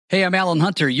Hey, I'm Alan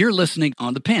Hunter. You're listening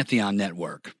on the Pantheon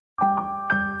Network.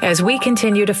 As we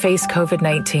continue to face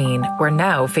COVID-19, we're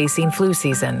now facing flu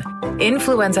season.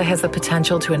 Influenza has the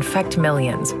potential to infect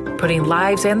millions, putting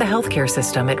lives and the healthcare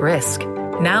system at risk.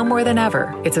 Now more than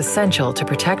ever, it's essential to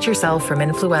protect yourself from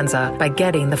influenza by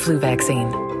getting the flu vaccine.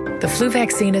 The flu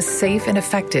vaccine is safe and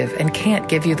effective and can't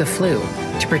give you the flu.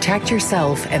 To protect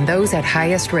yourself and those at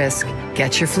highest risk,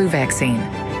 get your flu vaccine.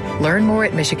 Learn more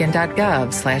at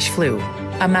michigan.gov/flu.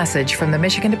 A message from the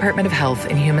Michigan Department of Health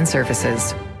and Human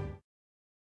Services.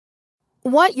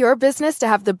 Want your business to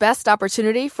have the best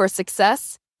opportunity for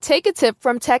success? Take a tip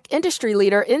from tech industry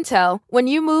leader Intel when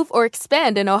you move or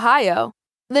expand in Ohio.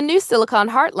 The new Silicon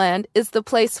Heartland is the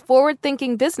place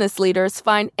forward-thinking business leaders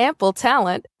find ample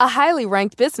talent, a highly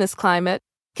ranked business climate,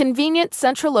 convenient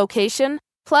central location,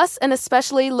 plus an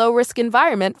especially low-risk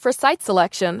environment for site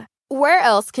selection. Where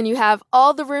else can you have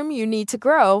all the room you need to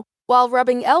grow while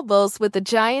rubbing elbows with the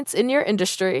giants in your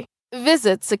industry?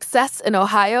 Visit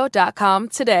successinohio.com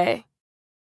today.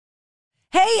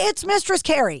 Hey, it's Mistress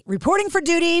Carrie, reporting for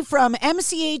duty from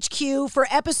MCHQ for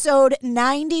episode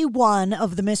 91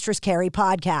 of the Mistress Carrie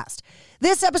podcast.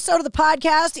 This episode of the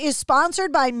podcast is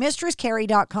sponsored by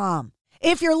MistressCarrie.com.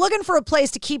 If you're looking for a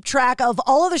place to keep track of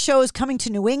all of the shows coming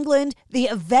to New England, the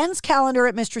events calendar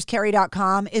at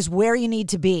MistressCarrie.com is where you need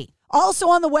to be. Also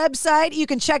on the website, you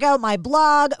can check out my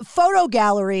blog, photo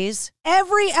galleries,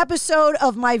 every episode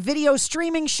of my video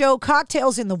streaming show,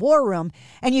 Cocktails in the War Room,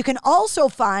 and you can also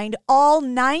find all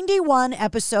 91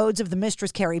 episodes of the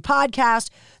Mistress Carrie podcast,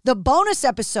 the bonus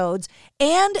episodes,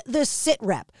 and the Sit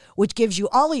Rep, which gives you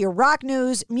all of your rock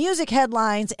news, music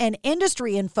headlines, and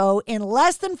industry info in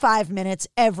less than 5 minutes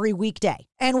every weekday.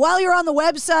 And while you're on the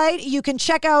website, you can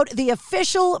check out the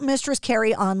official Mistress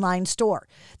Carrie online store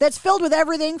that's filled with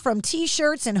everything from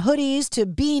t-shirts and hoodies to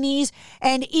beanies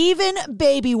and even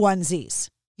baby onesies.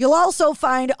 You'll also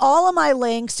find all of my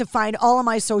links to find all of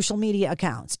my social media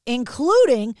accounts,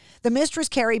 including the Mistress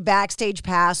Carrie Backstage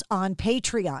Pass on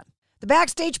Patreon. The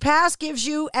Backstage Pass gives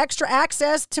you extra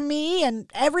access to me and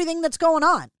everything that's going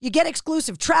on. You get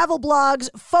exclusive travel blogs,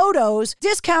 photos,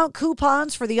 discount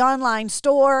coupons for the online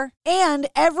store, and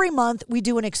every month we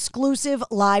do an exclusive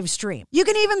live stream. You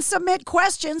can even submit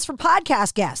questions for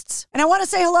podcast guests. And I want to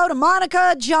say hello to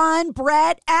Monica, John,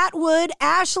 Brett, Atwood,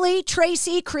 Ashley,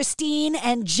 Tracy, Christine,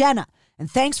 and Jenna. And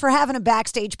thanks for having a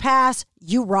Backstage Pass.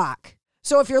 You rock.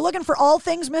 So if you're looking for all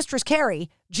things Mistress Carrie,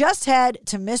 just head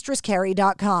to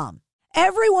MistressCarrie.com.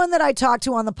 Everyone that I talk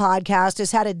to on the podcast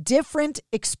has had a different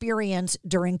experience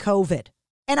during COVID.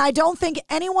 And I don't think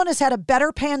anyone has had a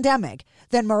better pandemic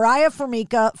than Mariah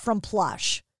Formica from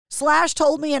Plush. Slash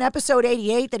told me in episode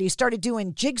 88 that he started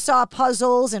doing jigsaw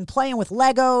puzzles and playing with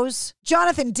Legos.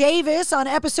 Jonathan Davis on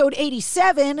episode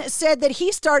 87 said that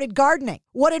he started gardening.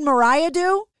 What did Mariah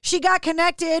do? She got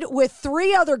connected with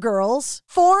 3 other girls,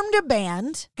 formed a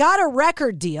band, got a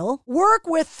record deal, worked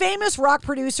with famous rock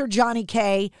producer Johnny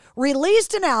Kaye,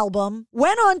 released an album,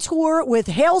 went on tour with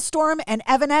Hailstorm and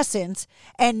Evanescence,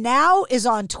 and now is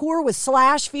on tour with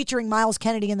Slash featuring Myles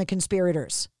Kennedy and the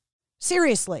Conspirators.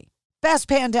 Seriously. Best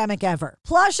pandemic ever.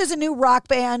 Plush is a new rock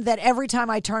band that every time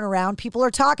I turn around, people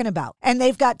are talking about. And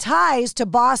they've got ties to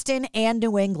Boston and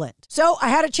New England. So I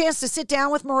had a chance to sit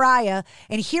down with Mariah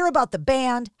and hear about the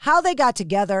band, how they got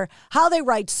together, how they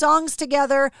write songs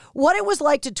together, what it was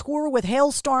like to tour with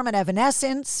Hailstorm and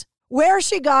Evanescence, where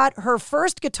she got her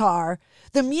first guitar,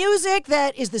 the music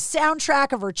that is the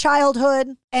soundtrack of her childhood,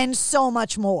 and so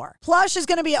much more. Plush is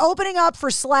going to be opening up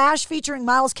for Slash featuring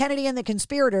Myles Kennedy and the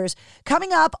Conspirators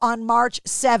coming up on March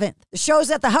 7th. The show's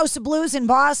at the House of Blues in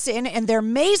Boston, and there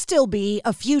may still be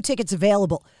a few tickets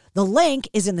available. The link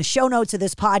is in the show notes of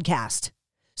this podcast.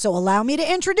 So allow me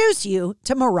to introduce you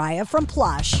to Mariah from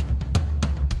Plush.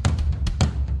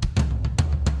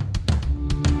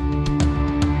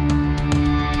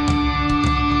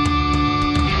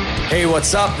 Hey,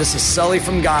 what's up? This is Sully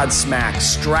from Godsmack.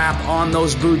 Strap on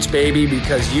those boots, baby,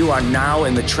 because you are now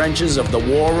in the trenches of the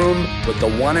War Room with the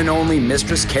one and only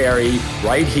Mistress Carrie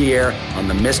right here on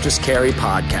the Mistress Carrie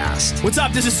podcast. What's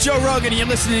up? This is Joe Rogan, and you're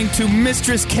listening to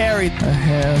Mistress Carrie. Her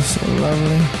hair is so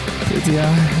lovely. Pretty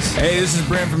eyes. Hey, this is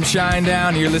Brent from Shinedown,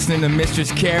 and you're listening to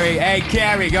Mistress Carrie. Hey,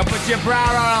 Carrie, go put your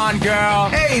bra on, girl.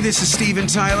 Hey, this is Steven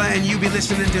Tyler, and you be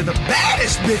listening to the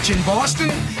baddest bitch in Boston,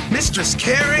 Mistress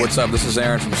Carrie. What's up? This is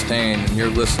Aaron from Stain, and you're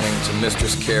listening to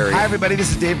Mistress Carrie. Hi, everybody. This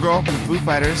is Dave Grohl from the Foo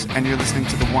Fighters, and you're listening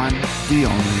to the one, the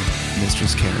only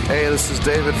Mistress Carey. Hey, this is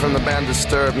David from the band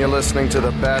Disturbed. You're listening to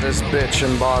the baddest bitch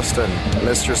in Boston,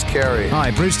 Mistress Carey.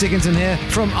 Hi, Bruce Dickinson here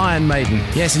from Iron Maiden.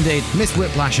 Yes, indeed, Miss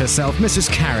Whiplash herself, Mistress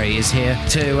Carey, is here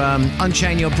to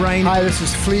unchain your brain. Hi, this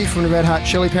is Flea from the Red Hot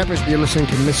Chili Peppers. You're listening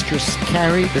to Mistress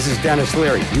Carey. This is Dennis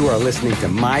Leary. You are listening to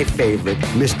my favorite,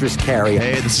 Mistress Carey.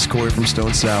 Hey, this is Corey from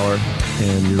Stone Sour,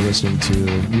 and you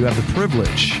have the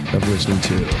privilege of listening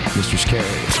to Mistress Carey.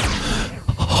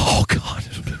 Oh, God.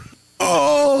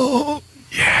 Oh,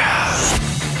 yeah.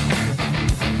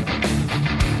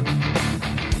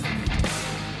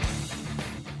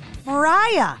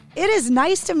 Mariah, it is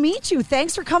nice to meet you.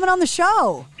 Thanks for coming on the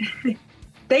show.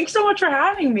 Thanks so much for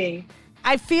having me.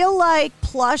 I feel like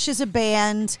Plush is a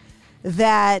band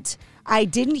that I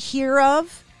didn't hear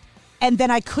of, and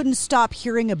then I couldn't stop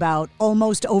hearing about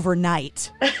almost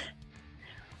overnight.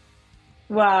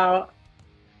 Wow.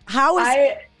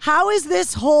 How is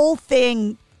this whole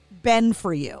thing been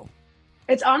for you?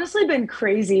 It's honestly been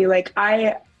crazy. Like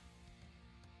I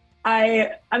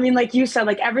mean, like you said,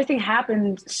 like everything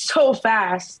happened so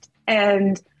fast,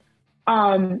 and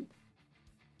I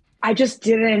just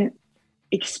didn't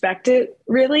expect it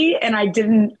really, and I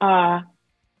didn't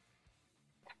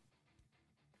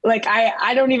like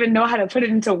I don't even know how to put it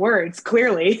into words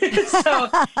clearly. So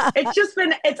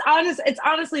it's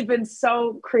honestly been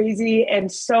so crazy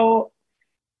and so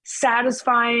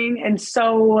satisfying and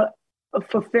so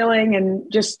fulfilling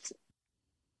and just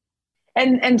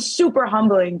and super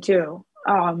humbling too.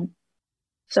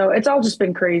 So it's all just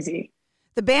been crazy.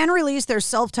 The band released their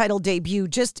self-titled debut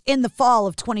just in the fall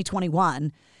of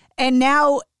 2021, and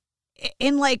now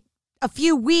in like a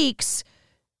few weeks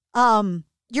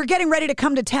you're getting ready to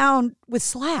come to town with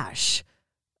Slash.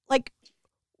 Like,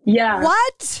 yeah.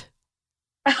 What?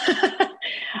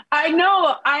 I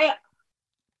know.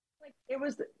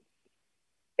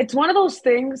 It's one of those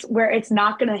things where it's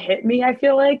not going to hit me, I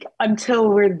feel like, until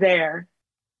we're there.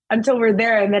 And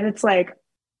then it's like,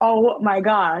 oh my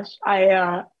gosh.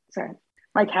 Sorry,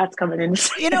 my cat's coming in.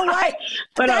 You know what?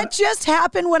 But that just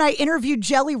happened when I interviewed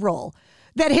Jelly Roll.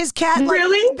 That his cat,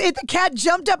 really? The cat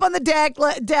jumped up on the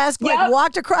desk, like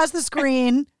walked across the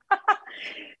screen.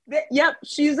 Yep,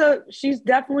 she's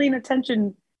definitely an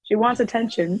attention. She wants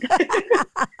attention.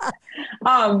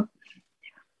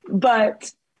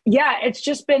 But yeah,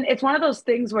 it's one of those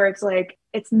things where it's like,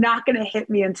 it's not going to hit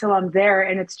me until I'm there.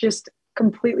 And it's just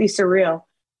completely surreal.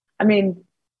 I mean,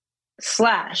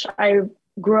 Slash, I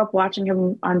grew up watching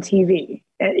him on TV,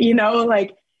 you know,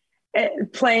 like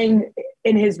playing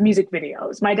in his music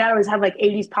videos. My dad always had like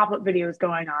 80s pop-up videos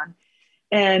going on.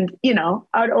 And, you know,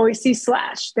 I would always see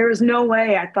Slash. There was no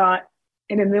way I thought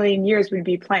in a million years we'd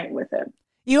be playing with him.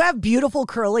 You have beautiful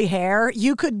curly hair.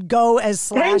 You could go as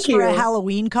Slash for a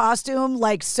Halloween costume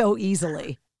like so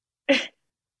easily.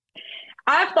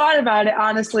 I've thought about it,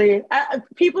 honestly.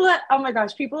 People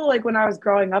like when I was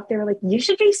growing up, they were like, you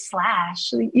should be Slash.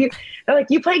 They're like,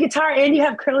 you play guitar and you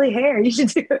have curly hair. You should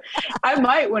do it. I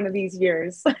might one of these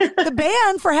years. The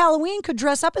band for Halloween could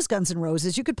dress up as Guns N'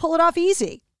 Roses. You could pull it off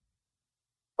easy.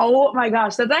 Oh my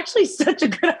gosh, that's actually such a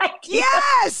good idea.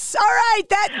 Yes! All right,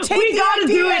 we gotta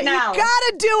do it now. You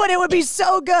gotta do it. It would be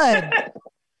so good.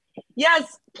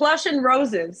 Yes, Plush and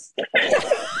Roses.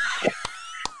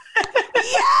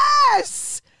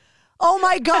 Yes! Oh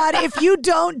my God, if you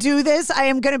don't do this, I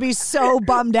am going to be so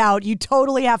bummed out. You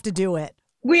totally have to do it.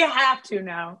 We have to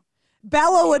now.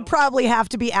 Bella would probably have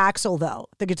to be Axl, though,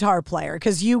 the guitar player,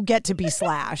 because you get to be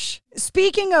Slash.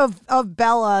 Speaking of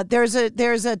Bella, there's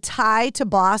a tie to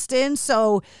Boston.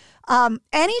 So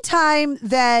anytime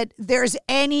that there's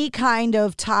any kind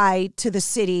of tie to the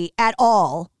city at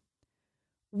all,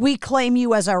 we claim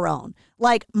you as our own.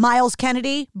 Like Miles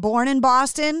Kennedy, born in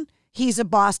Boston, he's a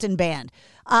Boston band.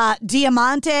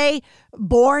 Diamante,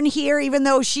 born here, even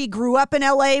though she grew up in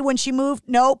LA when she moved.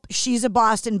 Nope, she's a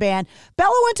Boston band.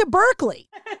 Bella went to Berkeley.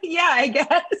 Yeah, I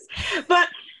guess. But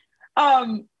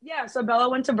so Bella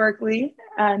went to Berkeley,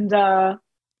 and my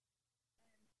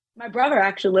brother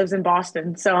actually lives in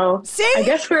Boston. So see? I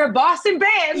guess we're a Boston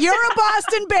band. You're a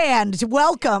Boston band.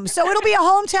 Welcome. So it'll be a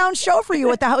hometown show for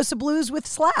you at the House of Blues with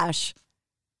Slash.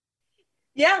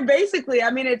 Yeah, basically.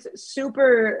 I mean, it's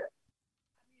super.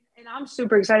 And I'm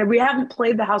super excited. We haven't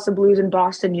played the House of Blues in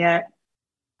Boston yet.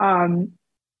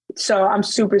 So I'm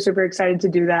super, super excited to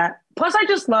do that. Plus, I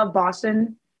just love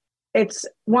Boston. It's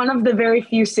one of the very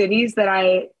few cities that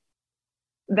I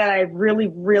really,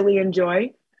 really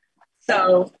enjoy.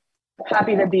 So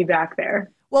happy to be back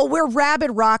there. Well, we're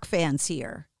rabid rock fans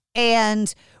here.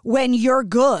 And when you're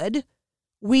good,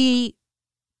 we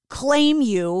claim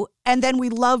you and then we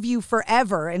love you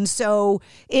forever. And so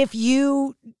if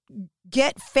you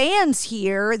get fans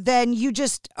here, then you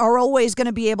just are always going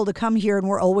to be able to come here, and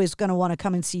we're always going to want to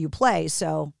come and see you play.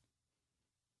 So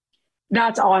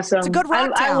that's awesome. It's a good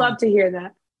rock I town. love to hear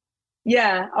that.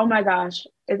 Yeah. Oh my gosh.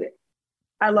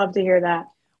 I love to hear that.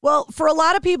 Well, for a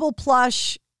lot of people,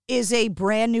 Plush is a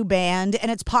brand new band, and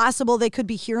it's possible they could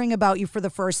be hearing about you for the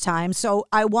first time. So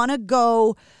I want to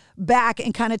go back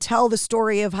and kind of tell the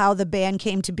story of how the band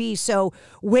came to be. So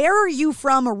where are you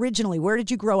from originally? Where did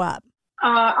you grow up?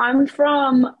 I'm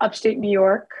from upstate New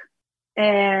York,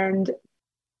 and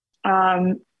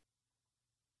I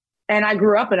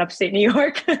grew up in upstate New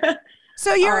York.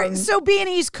 So so being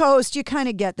East Coast, you kind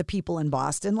of get the people in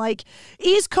Boston. Like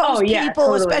East Coast people,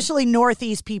 totally. especially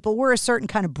Northeast people, we're a certain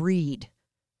kind of breed.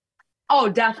 Oh,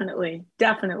 definitely.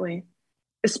 Definitely.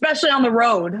 Especially on the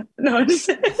road. No,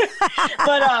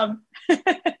 but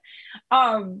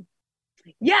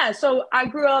yeah, so I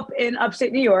grew up in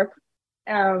upstate New York.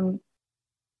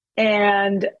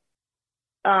 And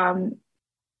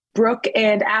Brooke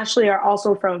and Ashley are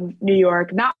also from New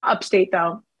York, not upstate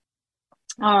though.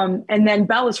 And then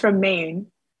Bella's from Maine.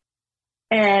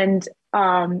 And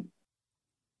I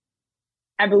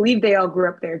believe they all grew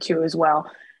up there too as well.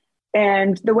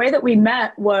 And the way that we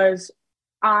met was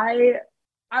I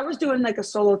was doing like a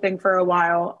solo thing for a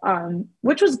while,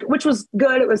 which was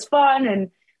good. It was fun,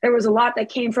 and there was a lot that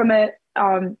came from it.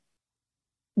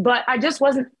 But I just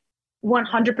wasn't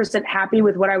 100% happy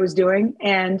with what I was doing,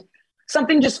 and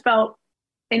something just felt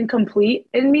incomplete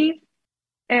in me.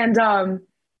 And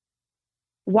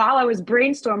while I was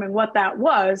brainstorming what that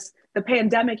was, the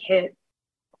pandemic hit.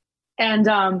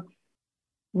 And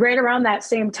right around that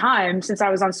same time, since I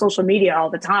was on social media all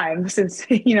the time, since,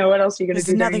 what else are you going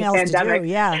to do during the pandemic? To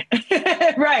do, yeah.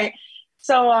 Right.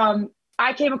 So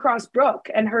I came across Brooke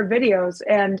and her videos,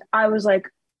 and I was like,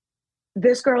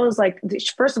 this girl is like,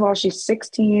 first of all, she's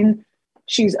 16.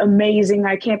 She's amazing.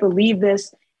 I can't believe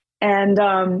this. And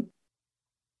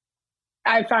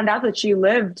I found out that she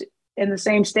lived in the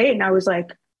same state, and I was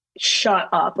like, shut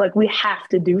up. Like, we have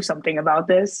to do something about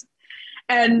this.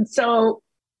 And so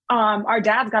our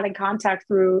dads got in contact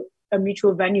through a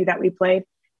mutual venue that we played,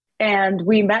 and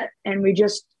we met and we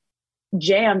just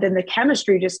jammed, and the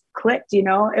chemistry just clicked.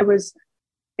 It was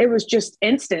just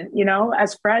instant,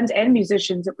 as friends and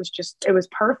musicians. It was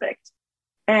perfect.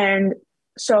 And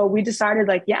so we decided,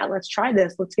 like, yeah, let's try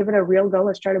this. Let's give it a real go.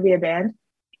 Let's try to be a band.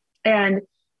 And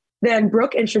then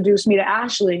Brooke introduced me to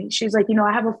Ashley. She's like,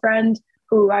 I have a friend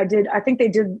who I think they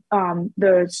did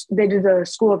the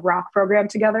School of Rock program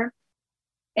together.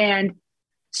 And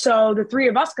so the three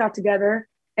of us got together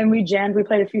and we jammed. We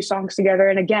played a few songs together.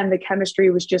 And again, the chemistry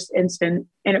was just instant,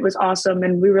 and it was awesome.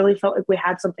 And we really felt like we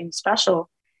had something special.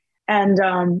 And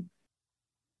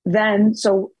then,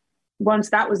 so once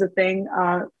that was a thing,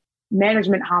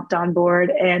 management hopped on board,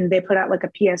 and they put out like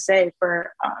a PSA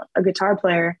for a guitar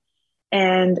player.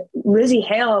 And Lizzie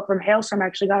Hale from Hailstorm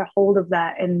actually got a hold of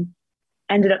that and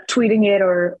ended up tweeting it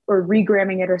or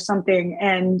regramming it or something.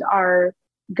 And our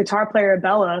guitar player,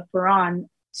 Bella Ferran,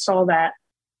 saw that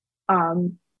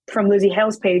from Lizzie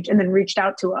Hale's page and then reached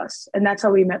out to us. And that's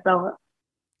how we met Bella.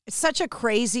 It's such a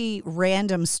crazy,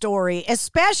 random story,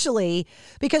 especially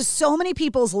because so many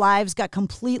people's lives got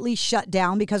completely shut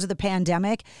down because of the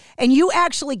pandemic, and you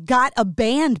actually got a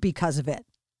band because of it.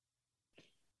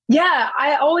 Yeah,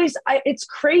 it's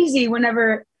crazy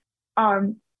whenever,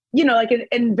 like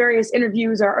in various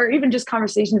interviews or even just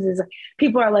conversations, is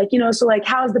people are like, so like,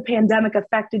 how's the pandemic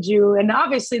affected you? And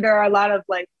obviously there are a lot of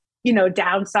like,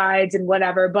 downsides and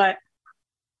whatever, but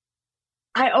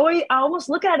I almost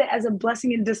look at it as a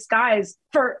blessing in disguise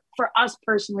for us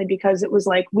personally, because it was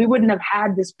like, we wouldn't have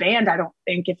had this band, I don't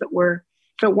think, if it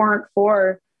weren't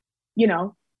for,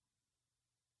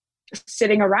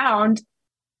 sitting around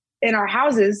in our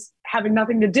houses, having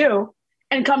nothing to do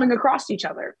and coming across each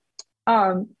other.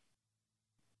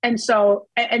 And so,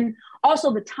 and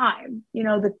also the time,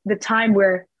 the time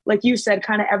where, like you said,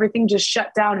 kind of everything just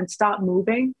shut down and stopped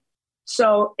moving.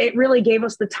 So it really gave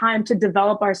us the time to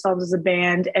develop ourselves as a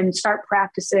band and start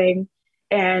practicing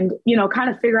and, kind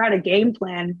of figure out a game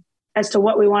plan as to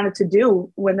what we wanted to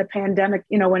do when the pandemic,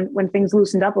 when things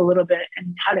loosened up a little bit,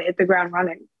 and how to hit the ground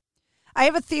running. I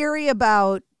have a theory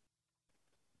about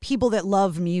people that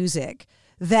love music,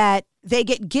 that they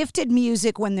get gifted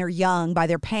music when they're young by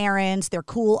their parents, their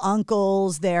cool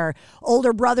uncles, their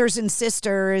older brothers and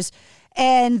sisters.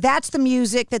 And that's the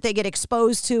music that they get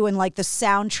exposed to and like the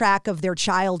soundtrack of their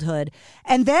childhood.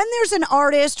 And then there's an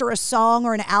artist or a song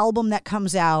or an album that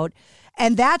comes out,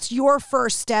 And that's your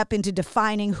first step into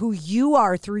defining who you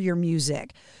are through your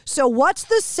music. So what's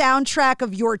the soundtrack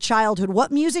of your childhood?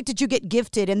 What music did you get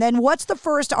gifted? And then what's the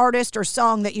first artist or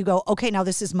song that you go, okay, now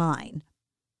this is mine?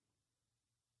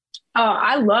 Oh,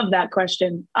 I love that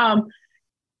question. So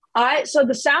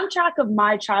the soundtrack of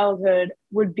my childhood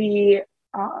would be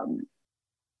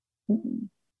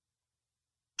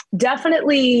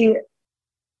definitely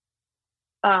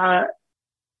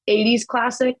 80s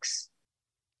classics,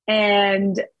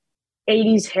 and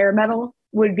 80s hair metal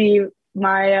would be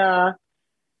my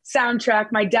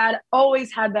soundtrack. My dad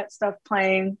always had that stuff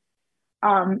playing.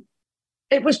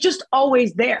 It was just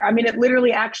always there. I mean, it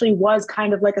literally actually was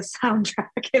kind of like a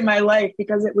soundtrack in my life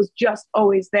because it was just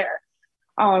always there.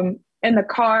 In the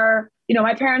car, you know,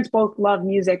 my parents both love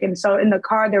music. And so in the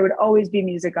car, there would always be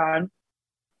music on.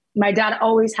 My dad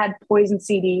always had Poison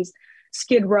CDs,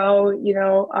 Skid Row, you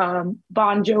know,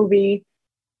 Bon Jovi,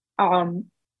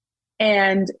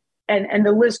 and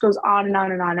the list goes on and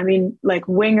on and on. I mean, like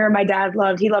Winger, my dad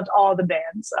loved. He loved all the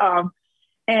bands,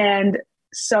 and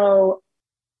so,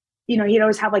 you know, he'd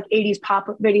always have like 80s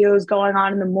pop-up videos going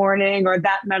on in the morning, or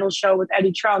That Metal Show with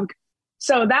Eddie Trunk.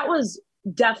 So that was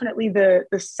definitely the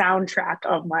soundtrack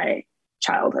of my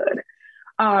childhood.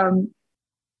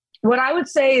 What I would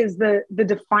say is the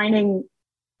defining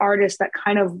artist that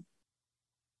kind of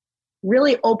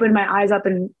really opened my eyes up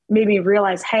and made me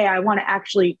realize, hey, I want to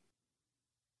actually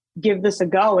give this a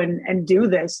go and do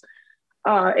this.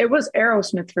 It was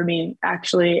Aerosmith for me,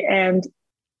 actually. And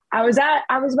I was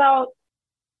about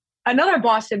another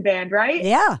Boston band, right?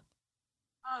 Yeah.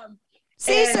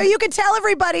 See, so you can tell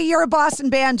everybody you're a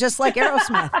Boston band just like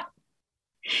Aerosmith.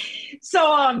 So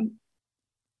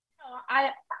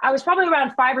I was probably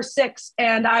around 5 or 6,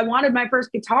 and I wanted my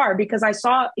first guitar because I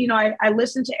saw, you know, I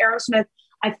listened to Aerosmith.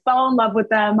 I fell in love with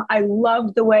them. I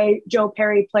loved the way Joe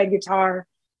Perry played guitar.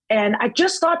 And I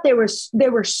just thought they were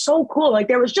so cool. Like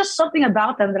there was just something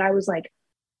about them that I was like,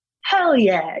 hell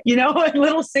yeah. You know, a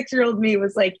little 6-year-old me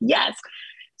was like, yes.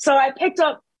 So I picked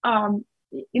up,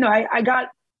 you know, I got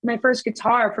my first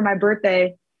guitar for my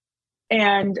birthday,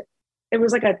 and it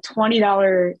was like a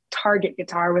 $20 Target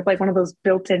guitar with like one of those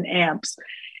built-in amps.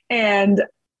 And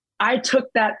I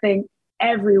took that thing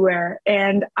everywhere,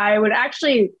 and I would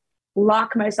actually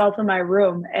lock myself in my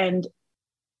room, and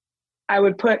I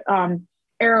would put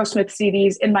Aerosmith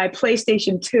CDs in my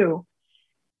PlayStation 2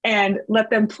 and let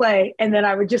them play. And then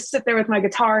I would just sit there with my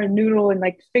guitar and noodle and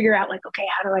like figure out like, okay,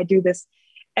 how do I do this?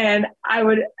 And I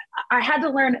had to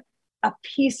learn a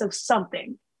piece of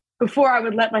something before I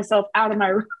would let myself out of my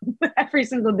room every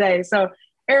single day. So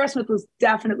Aerosmith was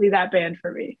definitely that band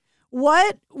for me.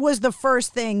 What was the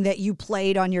first thing that you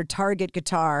played on your Target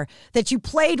guitar that you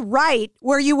played right,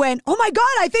 where you went, oh my God,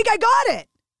 I think I got it?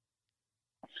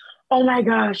 Oh my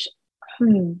gosh.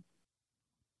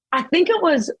 I think it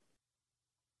was,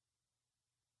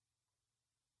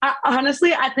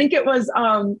 honestly, I think it was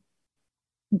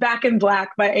Back in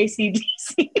Black by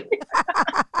AC/DC.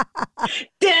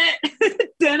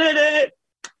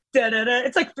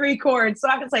 It's like 3 chords. So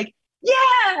I was like,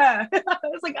 yeah, I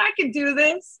was like, I can do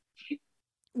this.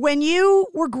 When you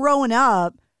were growing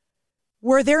up,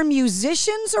 were there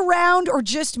musicians around or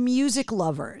just music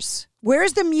lovers?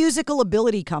 Where's the musical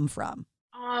ability come from?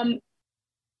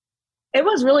 It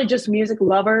was really just music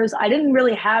lovers. I didn't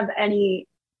really have any,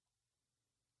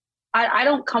 I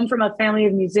don't come from a family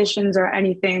of musicians or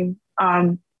anything.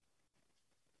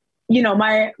 You know,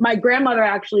 my grandmother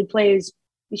actually plays,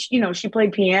 you know, she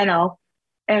played piano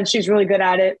and she's really good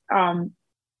at it.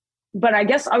 But I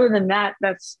guess other than that,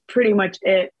 that's pretty much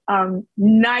it.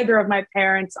 Neither of my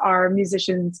parents are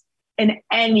musicians in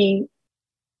any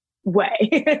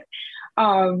way.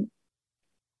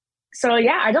 So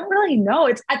yeah, I don't really know.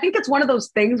 I think it's one of those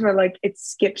things where like it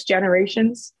skips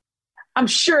generations. I'm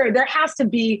sure there has to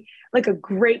be like a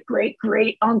great, great,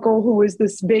 great uncle who was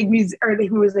this big or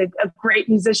who was a great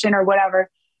musician or whatever,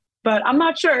 but I'm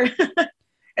not sure.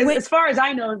 As far as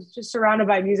I know, it's just surrounded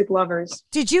by music lovers.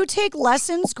 Did you take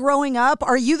lessons growing up?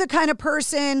 Are you the kind of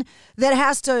person that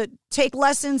has to take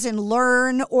lessons and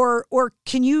learn, or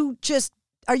can you just,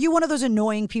 are you one of those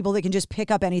annoying people that can just pick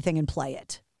up anything and play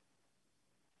it?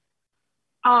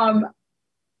 I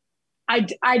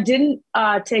didn't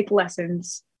take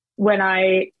lessons when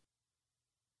I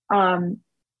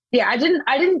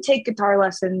didn't take guitar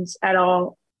lessons at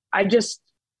all. I just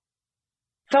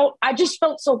felt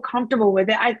so comfortable with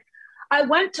it. I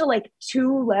went to like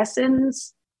 2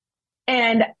 lessons,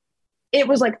 and it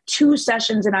was like 2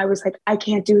 sessions, and I was like, I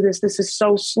can't do this. This is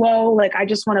so slow. Like, I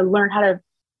just want to learn how to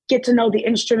get to know the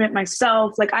instrument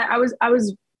myself. Like I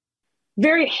was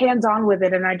very hands-on with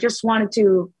it, and I just wanted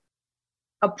to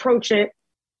approach it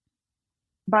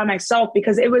by myself,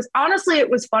 because it was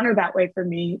funner that way for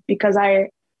me, because I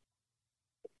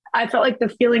felt like the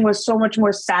feeling was so much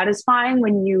more satisfying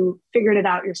when you figured it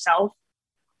out yourself.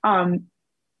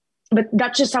 But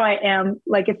that's just how I am.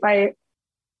 Like if I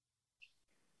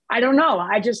don't know,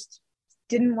 I just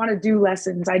didn't want to do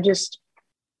lessons. I just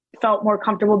felt more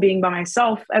comfortable being by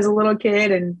myself as a little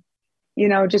kid and, you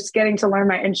know, just getting to learn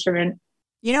my instrument.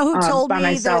 You know who told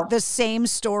me the same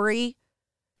story?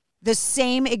 The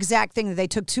same exact thing, that they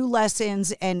took 2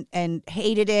 lessons and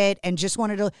hated it and just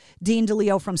wanted to. Dean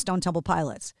DeLeo from Stone Temple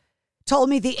Pilots told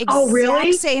me the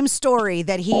exact same story,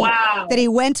 that he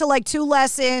went to like 2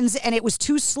 lessons and it was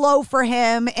too slow for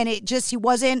him, and it just he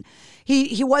wasn't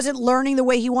learning the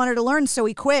way he wanted to learn, so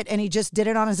he quit and he just did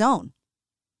it on his own.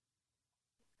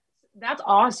 That's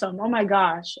awesome. Oh my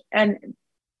gosh. And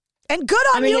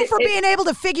good on you for being able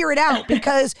to figure it out,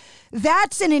 because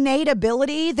that's an innate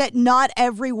ability that not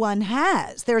everyone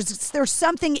has. There's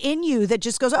something in you that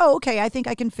just goes, oh, okay, I think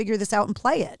I can figure this out and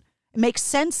play it. It makes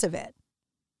sense of it.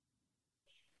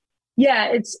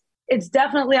 Yeah, it's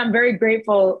definitely, I'm very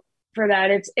grateful for that.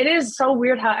 It is so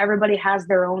weird how everybody has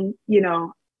their own, you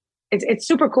know, it's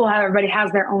super cool how everybody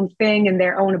has their own thing and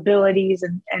their own abilities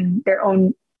and their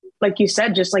own, like you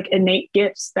said, just like innate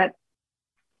gifts that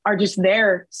are just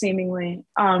there seemingly.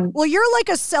 Well, you're like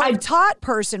a self-taught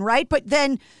person, right? But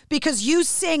then because you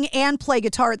sing and play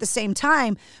guitar at the same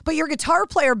time, but your guitar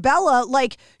player, Bella,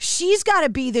 like she's got to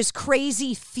be this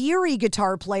crazy theory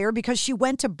guitar player because she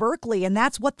went to Berklee and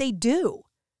that's what they do.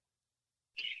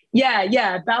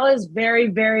 Yeah. Bella is very,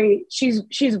 very, she's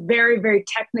very, very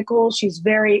technical. She's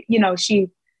very, you know,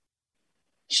 she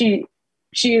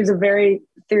is a very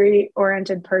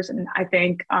theory-oriented person, I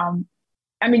think.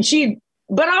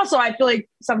 But also I feel like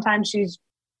sometimes she's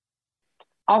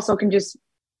also can just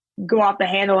go off the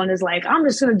handle and is like, I'm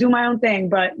just going to do my own thing.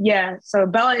 But yeah, so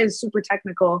Bella is super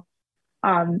technical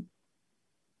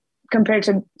compared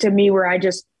to me, where I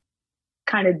just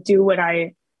kind of do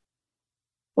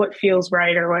what feels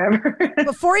right or whatever.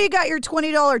 Before you got your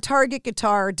 $20 Target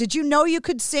guitar, did you know you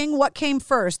could sing? What came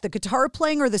first, the guitar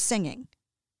playing or the singing?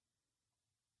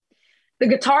 The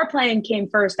guitar playing came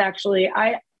first, actually.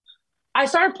 I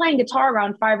started playing guitar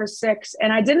around 5 or 6,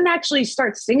 and I didn't actually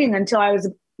start singing until I was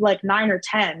like 9 or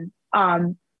 10.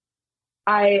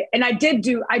 I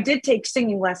did take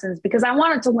singing lessons because I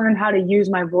wanted to learn how to use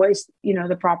my voice, you know,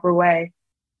 the proper way.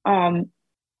 Because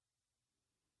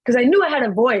I knew I had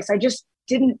a voice. I just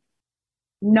didn't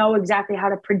know exactly how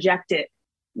to project it,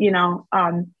 you know.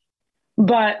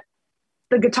 But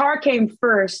the guitar came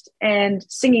first and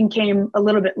singing came a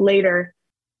little bit later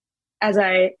as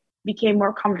I became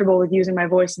more comfortable with using my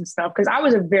voice and stuff. Because I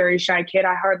was a very shy kid.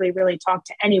 I hardly really talked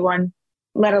to anyone,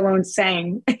 let alone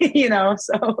sang, you know,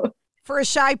 so. For a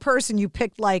shy person, you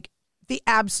picked like the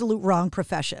absolute wrong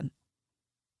profession.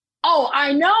 Oh,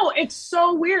 I know. It's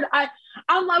so weird.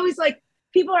 I'm always like,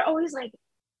 people are always like,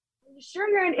 are you sure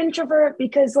you're an introvert?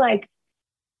 Because like,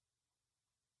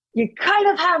 you kind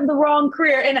of have the wrong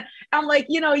career. And I'm like,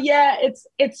 you know, yeah, it's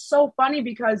so funny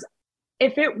because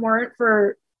if it weren't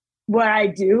for what I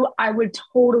do, I would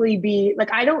totally be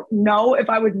like, I don't know if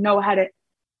I would know how to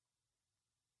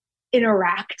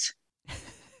interact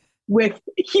with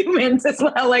humans as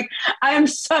well. Like I am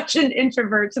such an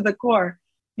introvert to the core,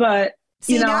 but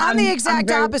see, you know, I'm the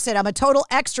exact opposite. I'm a total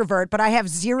extrovert, but I have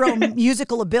zero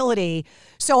musical ability.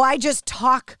 So I just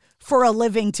talk for a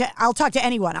living. I'll talk to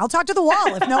anyone. I'll talk to the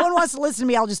wall. If no one wants to listen to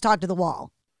me, I'll just talk to the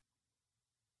wall.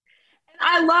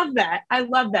 I love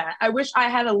that. I wish I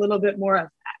had a little bit more of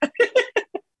that.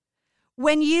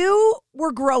 When you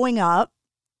were growing up,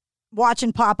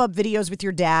 watching pop-up videos with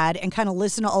your dad and kind of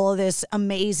listen to all of this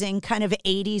amazing kind of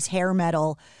 80s hair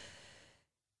metal,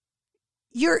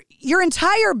 your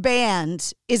entire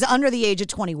band is under the age of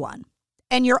 21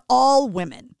 and you're all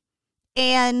women.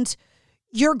 And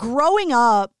you're growing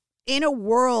up in a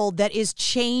world that is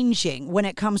changing when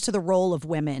it comes to the role of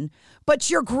women, but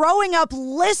you're growing up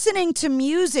listening to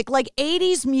music. Like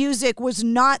 80s music was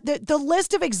not, the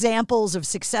list of examples of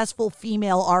successful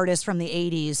female artists from the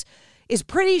 80s is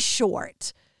pretty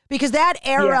short because that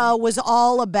era was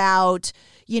all about,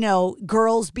 you know,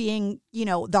 girls being, you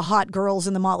know, the hot girls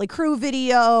in the Motley Crue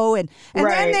video. And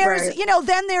then there's, you know,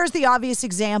 then there's the obvious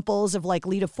examples of like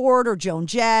Lita Ford or Joan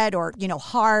Jett or, you know,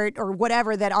 Heart or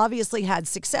whatever that obviously had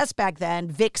success back then,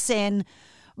 Vixen.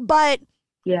 But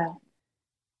yeah,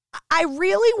 I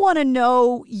really want to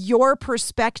know your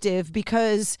perspective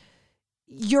because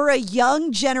you're a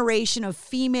young generation of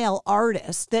female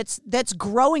artists that's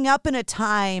growing up in a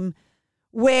time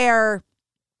where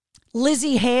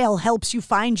Lizzie Hale helps you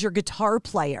find your guitar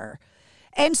player.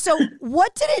 And so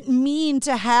what did it mean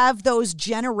to have those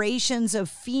generations of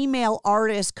female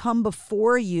artists come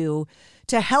before you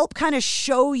to help kind of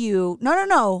show you,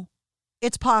 no,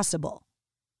 it's possible?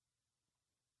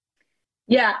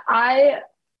 Yeah, I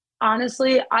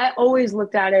always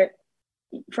looked at it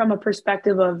from a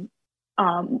perspective of,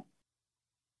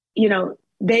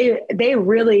 they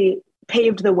really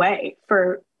paved the way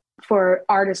for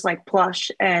artists like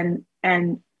Plush and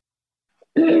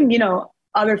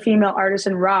other female artists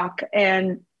in rock.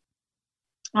 And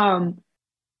I've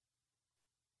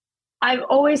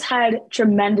always had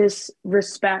tremendous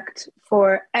respect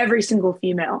for every single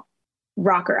female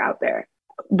rocker out there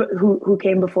who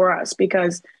came before us,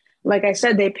 because like I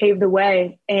said, they paved the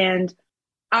way. And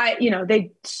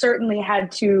they certainly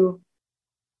had to,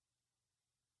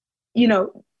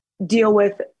 deal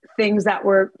with things that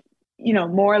were,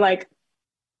 more like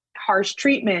harsh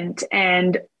treatment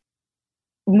and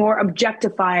more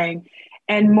objectifying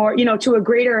and more, to a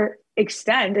greater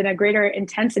extent and a greater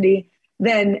intensity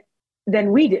than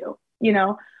we do,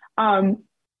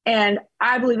 and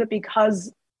I believe that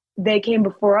because they came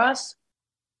before us,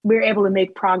 we're able to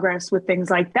make progress with things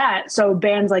like that. So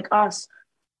bands like us,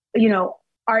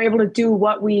 are able to do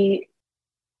what we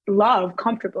love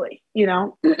comfortably,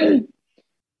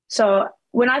 So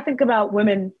when I think about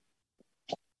women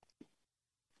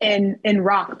in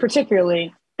rock,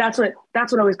 particularly, that's what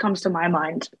always comes to my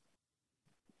mind.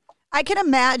 I can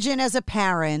imagine as a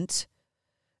parent,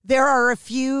 there are a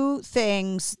few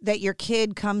things that your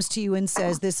kid comes to you and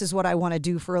says, this is what I want to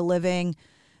do for a living,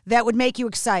 that would make you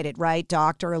excited, right?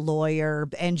 Doctor, lawyer,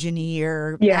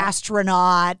 engineer,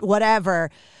 astronaut, whatever.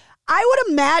 I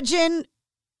would imagine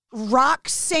rock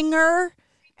singer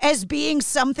as being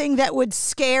something that would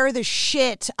scare the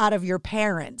shit out of your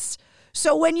parents.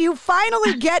 So when you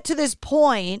finally get to this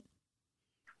point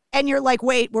and you're like,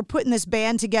 wait, we're putting this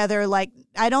band together, like,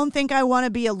 I don't think I want to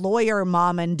be a lawyer,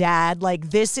 Mom and Dad. Like,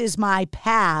 this is my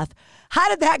path. How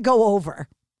did that go over?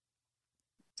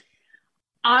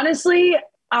 Honestly,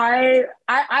 I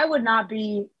would not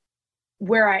be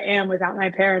where I am without my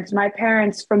parents. My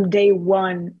parents from day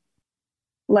one,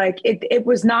 like it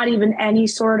was not even any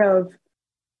sort of,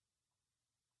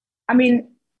 I mean,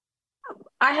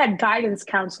 I had guidance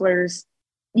counselors,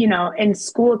 in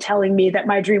school telling me that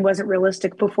my dream wasn't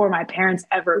realistic before my parents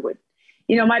ever would.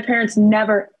 My parents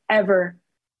never, ever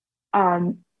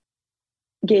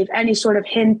gave any sort of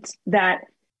hint that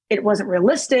it wasn't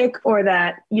realistic or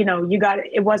that,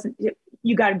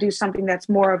 you got to do something that's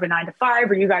more of a 9-to-5,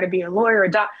 or you got to be a lawyer or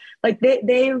a doc. Like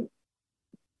they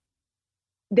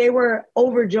were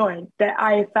overjoyed that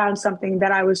I found something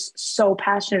that I was so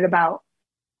passionate about,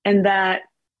 and that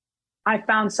I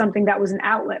found something that was an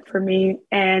outlet for me,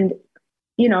 and,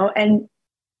 and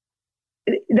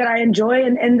that I enjoy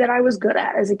and that I was good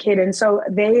at as a kid. And so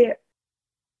they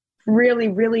really,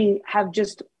 really have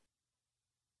just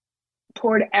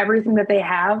poured everything that they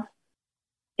have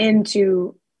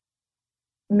into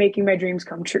making my dreams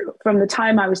come true from the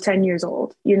time I was 10 years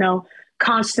old,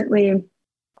 constantly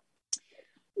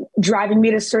driving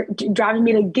me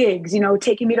to gigs,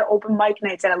 taking me to open mic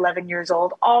nights at 11 years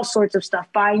old, all sorts of stuff,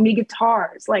 buying me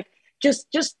guitars, like just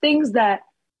things that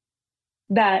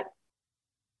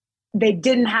they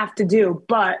didn't have to do,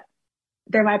 but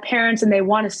they're my parents and they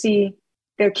want to see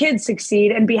their kids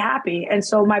succeed and be happy. And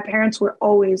so my parents were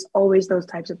always, always those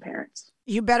types of parents.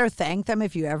 You better thank them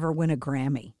if you ever win a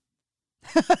Grammy.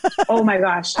 Oh my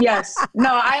gosh. Yes. No,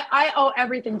 I owe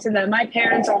everything to them. My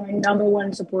parents are my number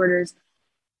one supporters,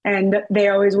 and they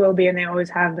always will be, and they always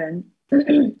have been.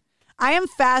 I am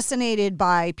fascinated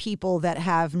by people that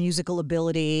have musical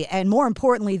ability, and more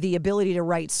importantly, the ability to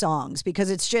write songs, because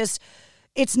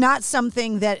it's not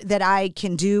something that I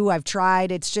can do. I've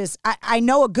tried. It's just, I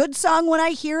know a good song when I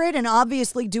hear it, and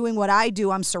obviously doing what I do,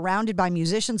 I'm surrounded by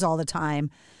musicians all the time.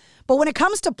 But when it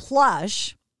comes to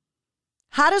Plush,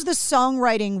 how does the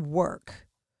songwriting work?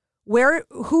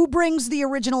 Who brings the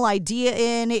original idea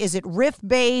in? Is it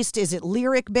riff-based? Is it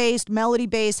lyric-based,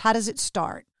 melody-based? How does it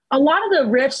start? A lot of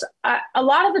the riffs, a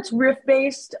lot of it's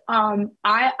riff-based.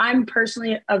 I'm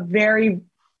personally a very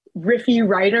riffy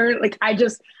writer. Like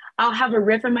I'll have a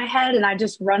riff in my head and I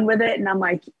just run with it. And I'm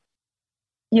like,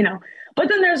 but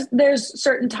then there's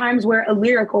certain times where a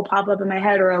lyric will pop up in my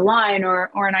head, or a line or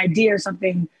an idea or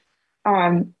something.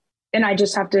 And I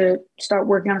just have to start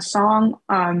working on a song.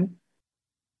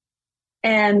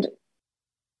 And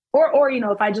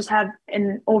if I just have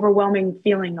an overwhelming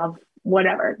feeling of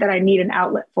whatever that I need an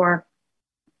outlet for,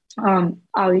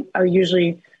 I'll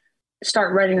usually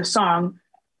start writing a song.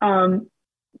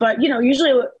 But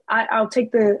usually I've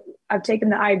taken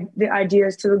the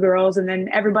ideas to the girls, and then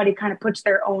everybody kind of puts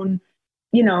their own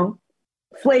you know,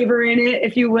 flavor in it,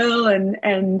 if you will,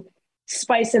 and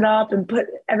spice it up and put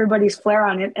everybody's flair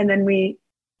on it. And then we,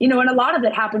 you know, and a lot of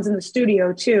it happens in the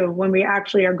studio too, when we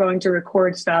actually are going to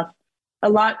record stuff. A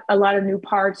lot of new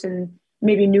parts and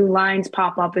maybe new lines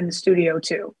pop up in the studio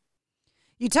too.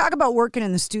 You talk about working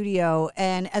in the studio,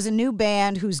 and as a new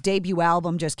band whose debut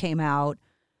album just came out,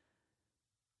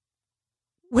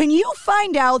 when you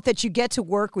find out that you get to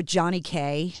work with Johnny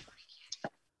K,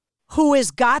 who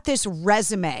has got this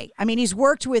resume. I mean, he's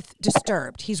worked with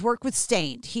Disturbed. He's worked with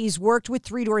Stained. He's worked with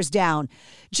Three Doors Down.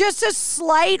 Just a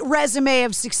slight resume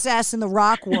of success in the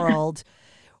rock world.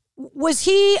 Was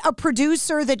he a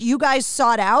producer that you guys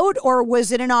sought out, or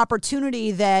was it an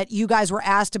opportunity that you guys were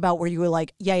asked about where you were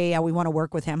like, yeah, we want to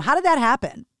work with him? How did that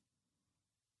happen?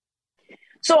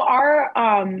 So our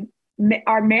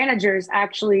managers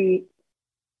actually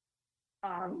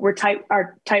were tight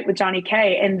with Johnny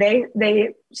K, and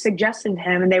they suggested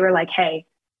him, and they were like, hey,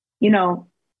 you know,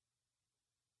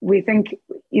 we think,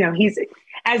 you know, he's,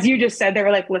 as you just said, they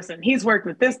were like, listen, he's worked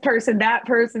with this person,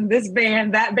 this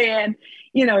band, that band,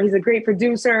 you know, he's a great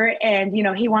producer, and, you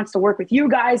know, he wants to work with you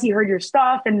guys. He heard your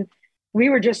stuff. And we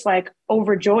were just like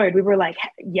overjoyed. We were like,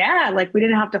 yeah, like we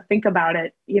didn't have to think about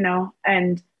it, you know,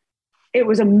 and it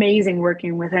was amazing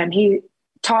working with him. He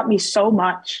taught me so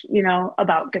much, you know,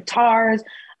 about guitars,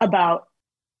 about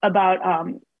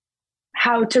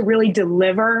how to really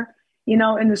deliver, you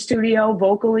know, in the studio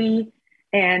vocally,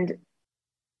 and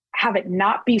have it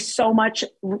not be so much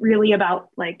really about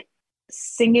like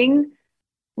singing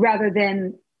rather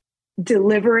than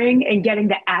delivering and getting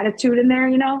the attitude in there,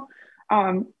 you know?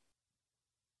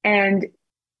 And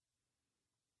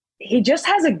he just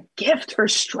has a gift for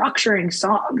structuring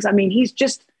songs. I mean, his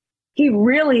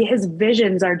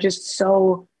visions are just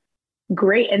so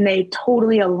great, and they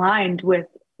totally aligned with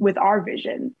our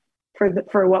vision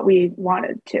for what we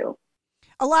wanted to.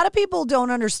 A lot of people don't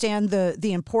understand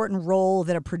the important role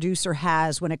that a producer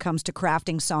has when it comes to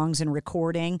crafting songs and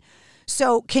recording.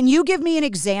 So can you give me an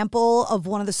example of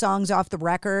one of the songs off the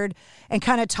record and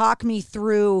kind of talk me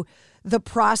through the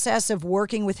process of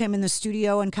working with him in the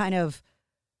studio and kind of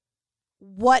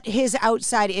what his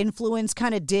outside influence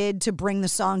kind of did to bring the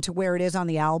song to where it is on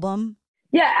the album?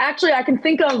 Yeah, actually, I can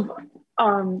think of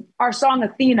our song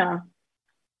Athena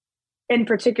in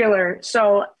particular.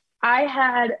 So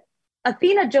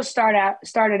Athena just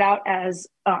started out as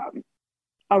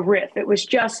a riff. It was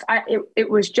just it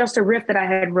was just a riff that I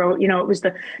had wrote. You know, it was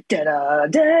the da da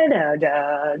da da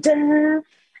da da,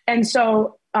 and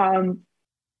so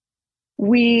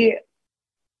we,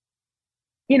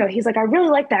 you know, he's like, I really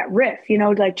like that riff. You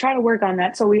know, like try to work on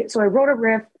that. So I wrote a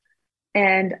riff,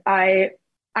 and I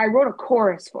wrote a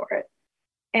chorus for it,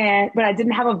 but I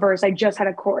didn't have a verse. I just had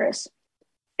a chorus,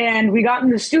 and we got in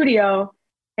the studio,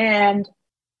 and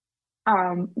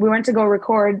we went to go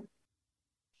record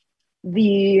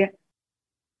the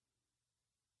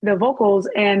vocals,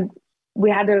 and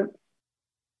we had to,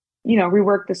 you know,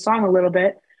 rework the song a little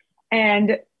bit.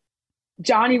 And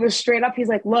Johnny was straight up. He's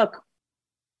like, look,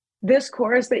 this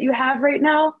chorus that you have right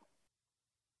now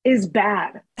is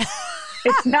bad.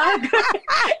 It's not good.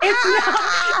 It's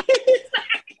not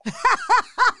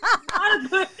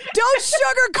good. Don't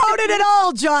sugarcoat it at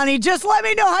all, Johnny. Just let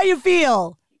me know how you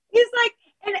feel. He's like,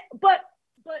 but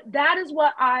that is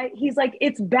what he's like,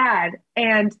 it's bad.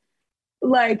 And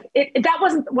like, that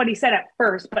wasn't what he said at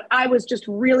first, but I was just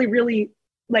really, really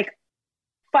like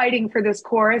fighting for this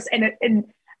chorus. And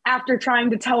after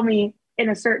trying to tell me in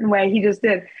a certain way, he just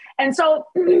did. And so,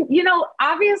 you know,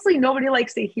 obviously nobody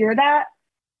likes to hear that,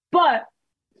 but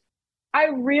I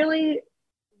really,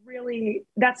 really,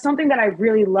 that's something that I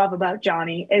really love about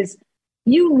Johnny is,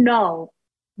 you know,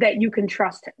 that you can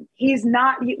trust him. He's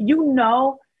not, you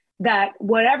know, that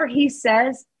whatever he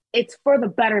says, it's for the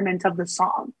betterment of the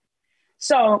song.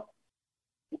 So,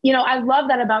 you know, I love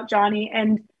that about Johnny.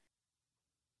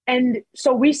 And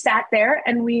so we sat there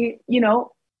and we, you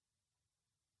know,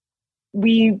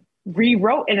 we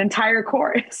rewrote an entire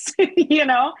chorus, you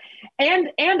know,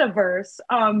 and a verse,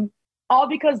 all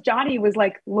because Johnny was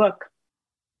like, look,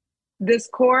 this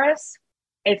chorus,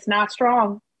 it's not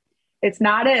strong. It's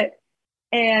not it.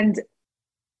 And,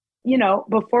 you know,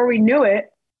 before we knew it,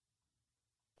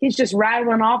 he's just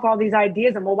rattling off all these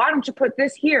ideas. And, well, why don't you put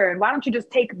this here? And why don't you just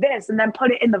take this and then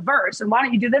put it in the verse? And why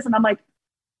don't you do this? And I'm like,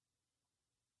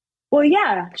 well,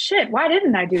 yeah, shit, why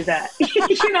didn't I do that?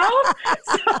 You know?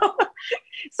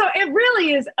 So it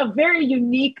really is a very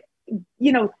unique,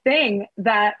 you know, thing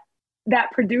that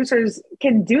producers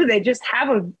can do. They just have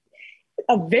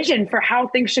a vision for how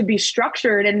things should be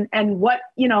structured and what,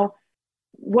 you know,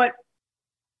 what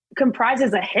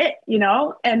comprises a hit, you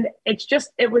know? And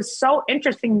it was so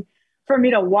interesting for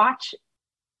me to watch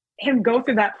him go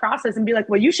through that process and be like,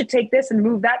 well, you should take this and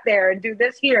move that there and do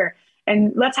this here.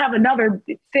 And let's have another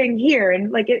thing here.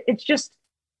 And like, it's just,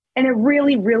 and it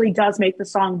really, really does make the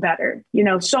song better, you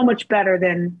know, so much better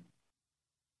than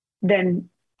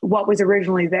what was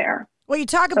originally there. Well, you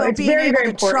talk about being able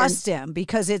to trust him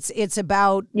because it's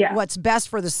about what's best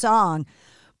for the song.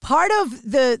 Part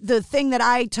of the thing that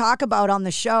I talk about on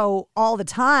the show all the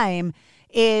time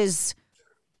is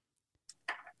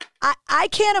I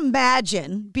can't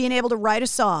imagine being able to write a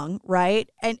song, right?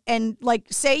 And like,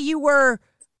 say you were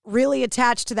really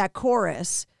attached to that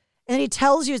chorus and he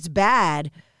tells you it's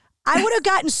bad. I would have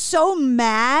gotten so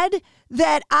mad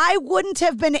that I wouldn't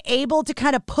have been able to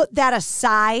kind of put that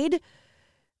aside.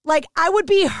 Like, I would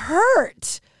be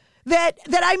hurt that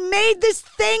I made this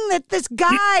thing that this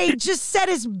guy just said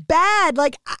is bad.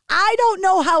 Like, I don't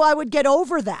know how I would get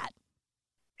over that.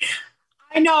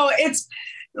 I know it's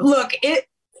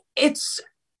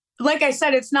like I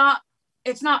said, it's not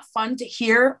fun to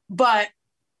hear, but,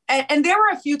 and there were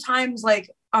a few times like,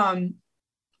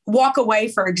 Walk Away,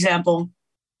 for example,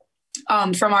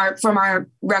 from our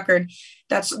record,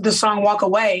 that's the song Walk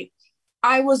Away.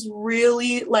 I was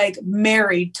really like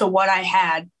married to what I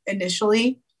had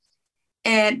initially.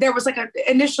 And there was like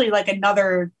initially like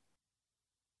another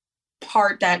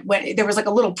part that there was like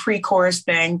a little pre-chorus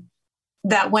thing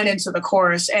that went into the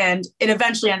chorus and it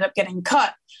eventually ended up getting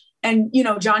cut. And, you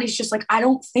know, Johnny's just like, I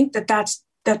don't think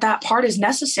that part is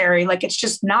necessary. Like, it's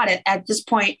just not at this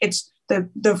point. It's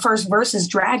the first verse is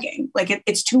dragging. Like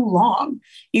it's too long.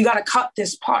 You got to cut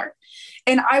this part.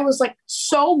 And I was like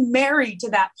so married to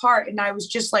that part. And I was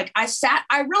just like, I sat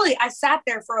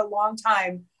there for a long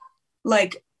time,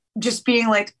 like just being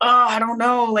like, oh, I don't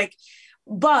know. Like,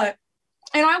 and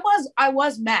I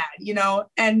was mad, you know,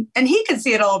 and he could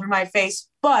see it all over my face.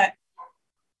 But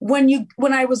when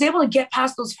I was able to get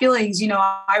past those feelings, you know,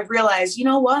 I realized, you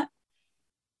know what?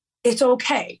 It's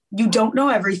okay. You don't know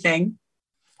everything.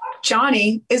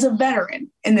 Johnny is a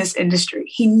veteran in this industry.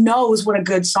 He knows what a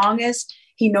good song is.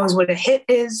 He knows what a hit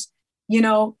is, you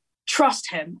know,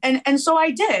 trust him. And so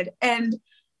I did. And,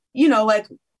 you know, like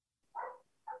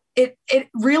it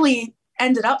really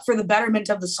ended up for the betterment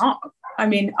of the song. I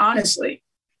mean, honestly.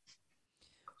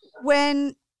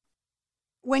 When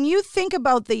you think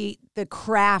about the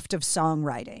craft of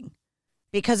songwriting,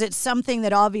 because it's something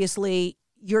that obviously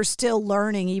you're still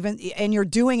learning and you're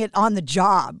doing it on the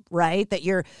job, right? That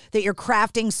you're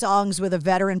crafting songs with a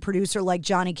veteran producer like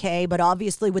Johnny K, but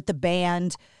obviously with the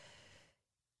band.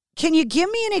 Can you give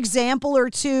me an example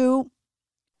or two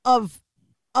of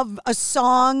a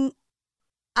song?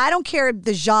 I don't care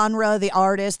the genre, the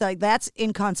artist, like that's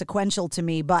inconsequential to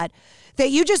me, but that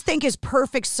you just think is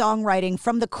perfect songwriting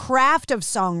from the craft of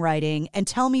songwriting, and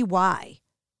tell me why.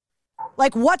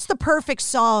 Like, what's the perfect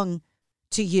song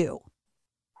to you?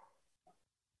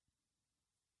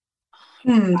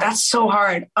 That's so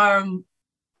hard. A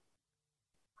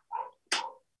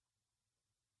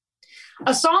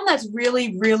song that's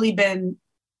really, really been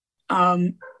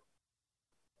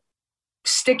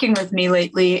sticking with me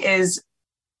lately is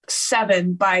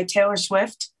 7 by Taylor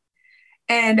Swift.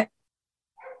 And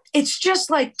it's just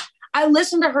like, I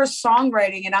listen to her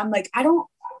songwriting and I'm like, I don't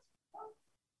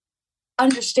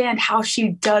understand how she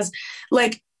does.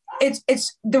 Like,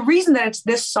 it's the reason that it's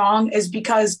this song is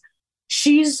because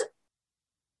she's,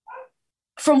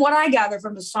 from what I gather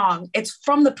from the song, it's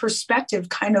from the perspective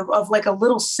kind of like a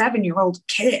little 7-year-old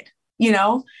kid, you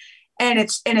know, and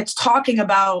it's talking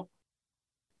about,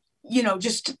 you know,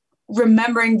 just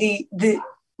remembering the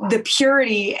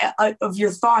purity of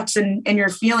your thoughts and your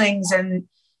feelings and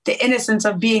the innocence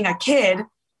of being a kid.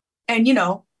 And, you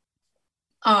know,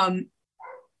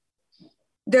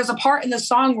 there's a part in the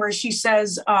song where she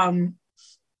says,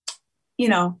 you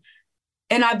know,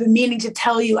 and I've been meaning to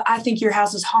tell you, I think your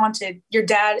house is haunted. Your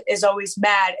dad is always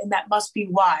mad, and that must be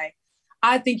why.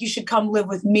 I think you should come live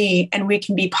with me, and we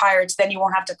can be pirates. Then you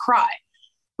won't have to cry.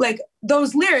 Like,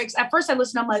 those lyrics, at first I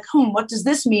listened, I'm like, what does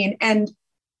this mean? And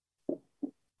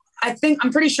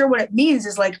I'm pretty sure what it means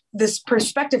is like this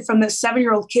perspective from this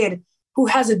 7-year-old kid who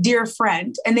has a dear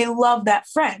friend, and they love that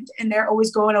friend. And they're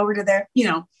always going over to their, you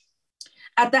know,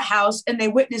 at the house, and they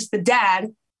witness the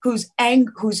dad who's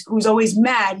always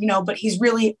mad, you know, but he's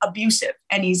really abusive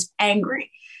and he's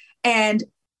angry. And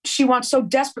she wants so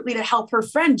desperately to help her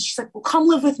friend. She's like, well, come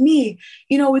live with me.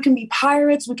 You know, we can be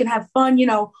pirates. We can have fun, you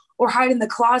know, or hide in the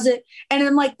closet. And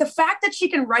then like the fact that she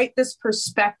can write this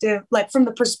perspective, like from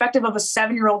the perspective of a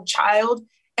 7-year-old child,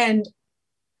 and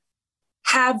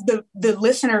have the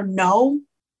listener know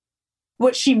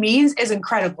what she means is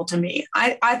incredible to me.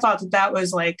 I thought that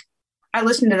was like, I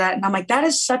listened to that and I'm like, that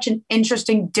is such an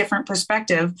interesting, different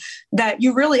perspective that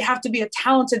you really have to be a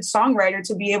talented songwriter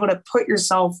to be able to put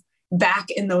yourself back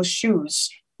in those shoes,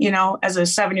 you know, as a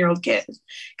 7-year-old kid.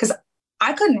 Because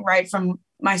I couldn't write from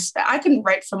my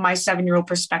 7-year-old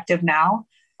perspective now,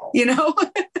 you know?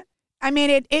 I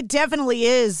mean, it definitely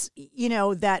is, you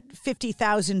know, that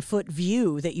 50,000 foot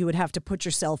view that you would have to put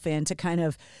yourself in to kind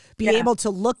of be able to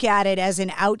look at it as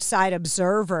an outside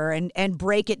observer and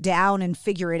break it down and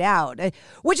figure it out,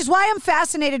 which is why I'm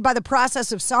fascinated by the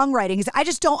process of songwriting is I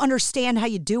just don't understand how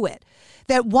you do it.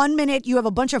 That 1 minute you have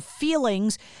a bunch of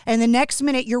feelings and the next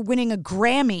minute you're winning a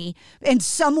Grammy and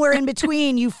somewhere in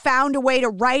between you found a way to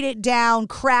write it down,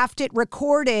 craft it,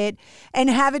 record it, and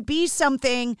have it be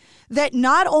something that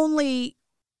not only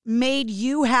made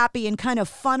you happy and kind of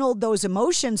funneled those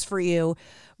emotions for you,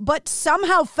 but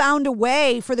somehow found a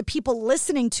way for the people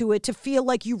listening to it to feel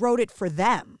like you wrote it for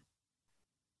them.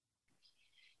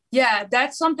 Yeah,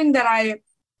 that's something that I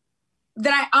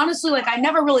honestly, like, I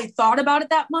never really thought about it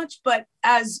that much, but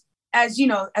as you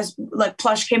know, as like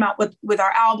Plush came out with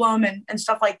our album and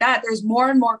stuff like that, there's more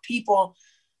and more people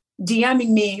DMing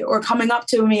me or coming up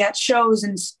to me at shows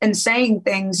and saying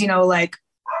things, you know, like,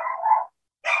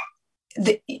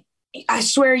 I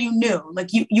swear you knew, like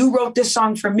you wrote this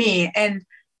song for me. And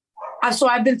so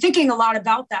I've been thinking a lot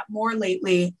about that more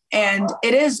lately. And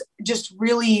it is just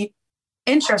really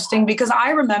interesting because I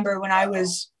remember when I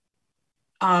was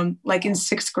like in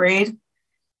 6th grade,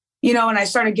 you know, and I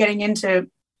started getting into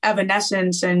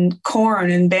Evanescence and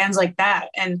Korn and bands like that.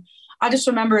 And I just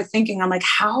remember thinking, I'm like,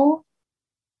 how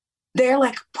they're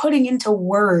like putting into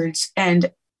words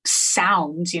and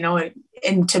sounds, you know,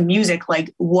 into music,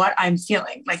 like what I'm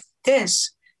feeling like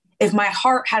this, if my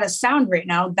heart had a sound right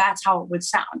now, that's how it would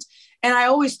sound. And I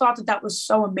always thought that was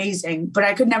so amazing, but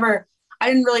I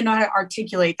didn't really know how to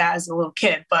articulate that as a little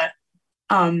kid, but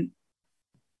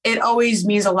it always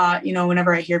means a lot, you know,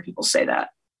 whenever I hear people say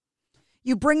that.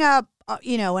 You bring up,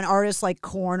 you know, an artist like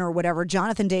Korn or whatever.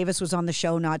 Jonathan Davis was on the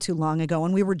show not too long ago,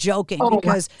 and we were joking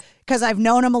because I've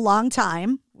known him a long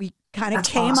time. We kind of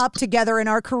came up together in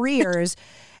our careers.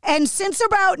 And since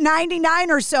about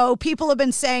 99 or so, people have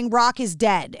been saying rock is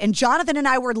dead. And Jonathan and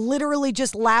I were literally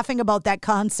just laughing about that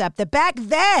concept, that back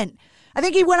then, I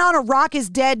think he went on a Rock is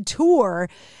Dead tour.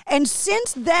 And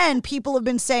since then, people have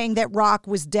been saying that rock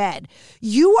was dead.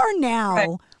 You are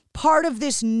now part of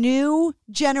this new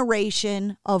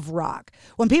generation of rock.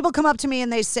 When people come up to me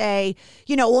and they say,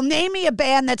 you know, well, name me a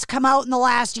band that's come out in the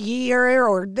last year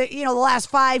or, the last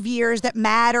 5 years that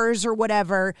matters or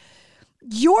whatever.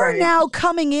 You're now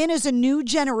coming in as a new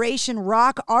generation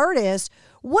rock artist.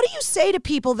 What do you say to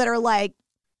people that are like,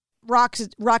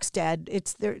 rock's dead?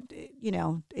 It's there, you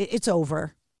know, it's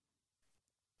over.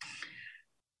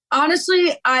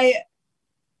 Honestly, I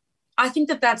think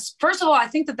that's, first of all, I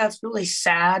think that's really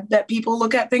sad that people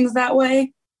look at things that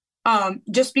way.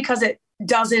 Just because it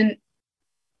doesn't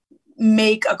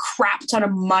make a crap ton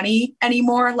of money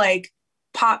anymore, like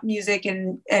pop music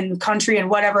and country and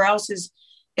whatever else is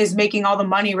making all the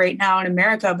money right now in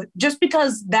America. But just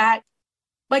because that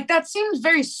seems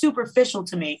very superficial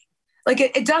to me. Like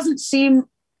it doesn't seem,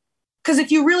 because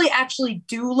if you really actually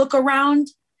do look around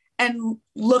and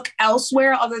look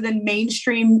elsewhere other than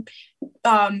mainstream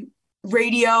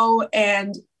radio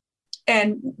and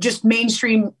just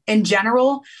mainstream in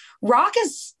general, rock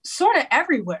is sort of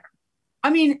everywhere.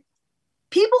 I mean,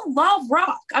 people love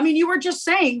rock. I mean, you were just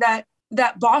saying that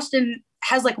Boston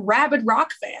has like rabid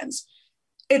rock fans.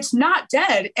 It's not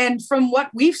dead. And from what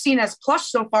we've seen as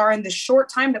Plush so far in the short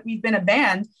time that we've been a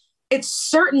band, it's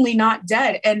certainly not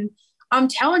dead. And I'm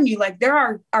telling you, like,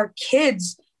 there are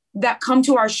kids that come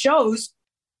to our shows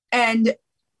and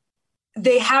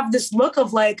they have this look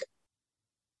of like,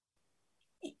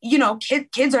 you know,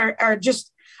 kids are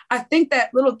just, I think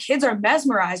that little kids are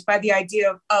mesmerized by the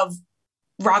idea of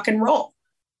rock and roll.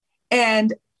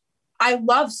 And I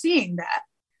love seeing that,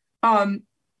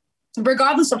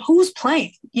 regardless of who's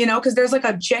playing, you know, because there's like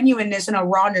a genuineness and a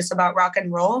rawness about rock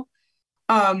and roll.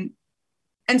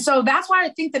 And so that's why I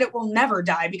think that it will never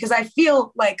die, because I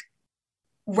feel like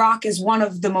rock is one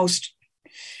of the most,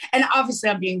 and obviously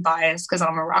I'm being biased because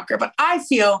I'm a rocker, but I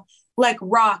feel like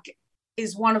rock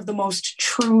is one of the most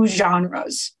true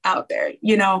genres out there,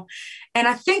 you know? And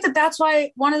I think that that's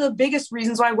why one of the biggest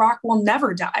reasons why rock will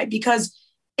never die, because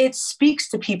it speaks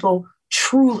to people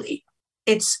truly.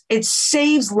 It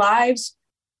saves lives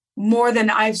more than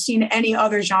I've seen any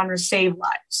other genre save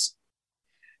lives.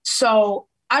 So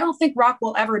I don't think rock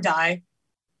will ever die.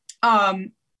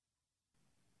 And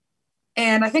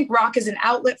And I think rock is an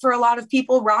outlet for a lot of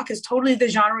people. Rock is totally the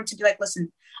genre to be like,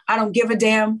 listen, I don't give a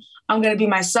damn. I'm going to be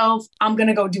myself. I'm going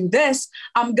to go do this.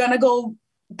 I'm going to go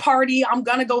party. I'm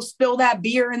going to go spill that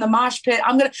beer in the mosh pit.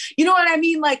 You know what I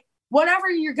mean? Like, whatever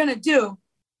you're going to do,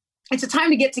 it's a time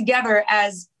to get together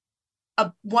as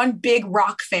one big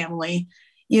rock family,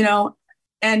 you know?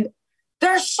 And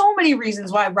there are so many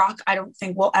reasons why rock, I don't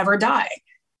think, will ever die.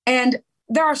 And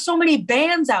there are so many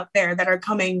bands out there that are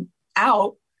coming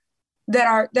out that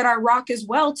are rock as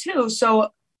well too. So,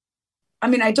 I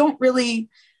mean, I don't really,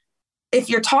 if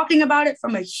you're talking about it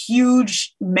from a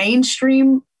huge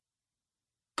mainstream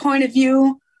point of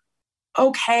view,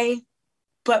 okay.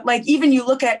 But like, even you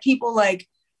look at people like,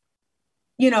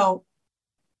 you know,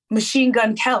 Machine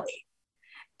Gun Kelly.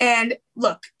 And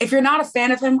look, if you're not a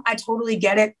fan of him, I totally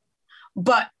get it.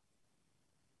 But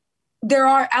there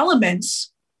are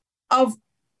elements of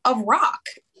rock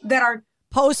that are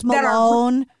Post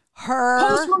Malone,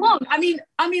 Post Malone. I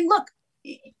mean, look,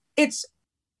 it's,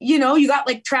 you know, you got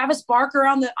like Travis Barker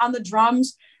on the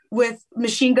drums with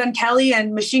Machine Gun Kelly,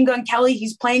 and Machine Gun Kelly,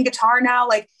 he's playing guitar now.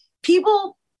 Like,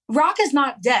 people, rock is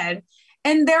not dead.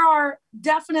 And there are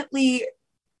definitely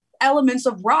elements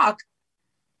of rock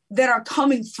that are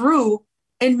coming through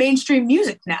in mainstream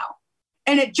music now.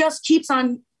 And it just keeps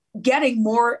on getting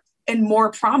more and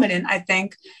more prominent, I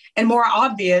think, and more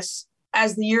obvious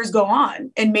as the years go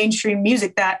on in mainstream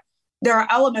music, that there are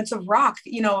elements of rock,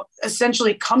 you know,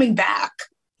 essentially coming back.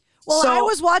 Well, I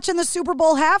was watching the Super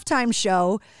Bowl halftime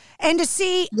show, and to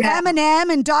see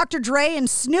Eminem and Dr. Dre and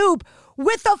Snoop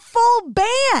with a full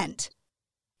band.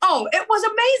 Oh, it was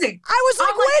amazing. I was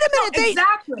like, wait a minute.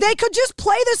 Exactly. They could just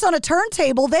play this on a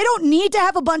turntable. They don't need to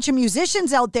have a bunch of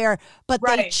musicians out there, but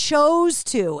they chose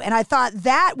to. And I thought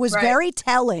that was very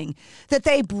telling, that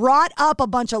they brought up a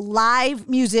bunch of live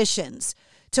musicians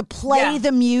to play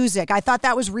the music. I thought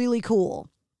that was really cool.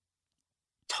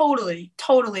 Totally.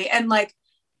 And like,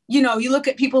 you know, you look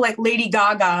at people like Lady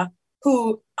Gaga,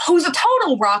 who's a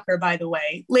total rocker, by the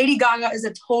way. Lady Gaga is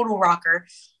a total rocker.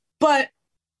 But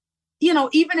you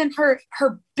know, even in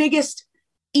her biggest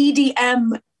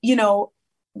EDM, you know,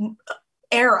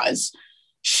 eras,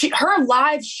 her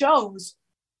live shows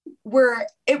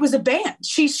it was a band.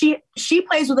 She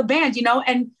plays with a band, you know,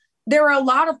 and there are a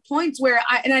lot of points where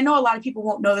I know a lot of people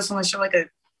won't know this unless you're like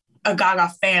a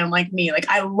Gaga fan like me. Like,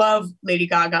 I love Lady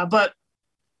Gaga, but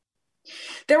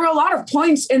there were a lot of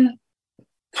points in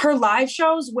her live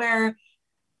shows where,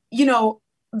 you know,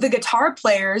 the guitar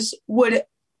players would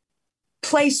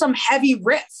play some heavy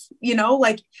riff, you know,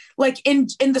 like in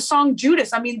the song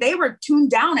Judas. I mean, they were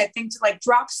tuned down, I think, to like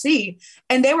drop C,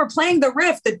 and they were playing the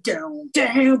riff, the down,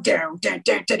 down, down, down,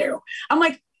 down, down. I'm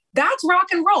like, that's rock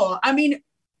and roll. I mean,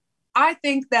 I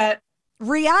think that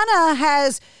Rihanna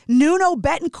has Nuno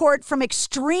Bettencourt from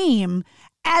Extreme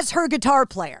as her guitar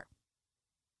player.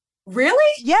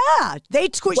 Really? Yeah.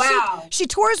 She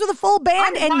tours with a full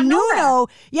band, and Nuno,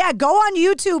 go on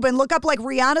YouTube and look up like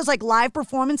Rihanna's like live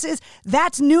performances.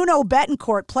 That's Nuno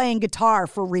Bettencourt playing guitar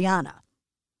for Rihanna.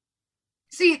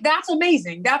 See, that's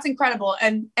amazing. That's incredible.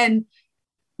 And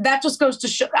that just goes to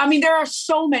show, I mean, there are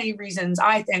so many reasons,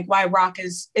 I think, why rock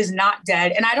is not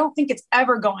dead. And I don't think it's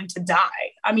ever going to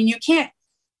die. I mean, you can't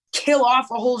kill off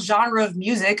a whole genre of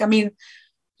music. I mean,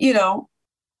 you know,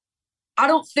 I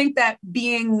don't think that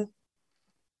being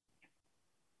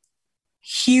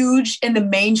huge in the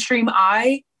mainstream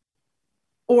eye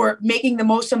or making the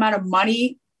most amount of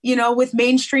money, you know, with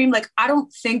mainstream, like, I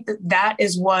don't think that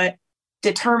is what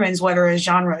determines whether a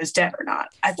genre is dead or not.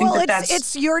 I think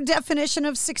it's your definition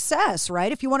of success,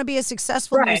 right? If you want to be a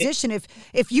successful musician,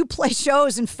 if you play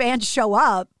shows and fans show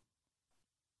up,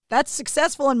 that's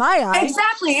successful in my eyes.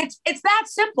 Exactly. It's that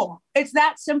simple. It's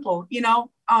that simple, you know?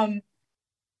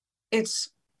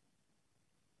 It's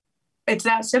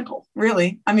that simple,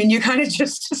 really. I mean, you kind of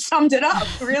just summed it up,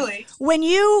 really. When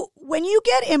you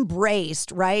get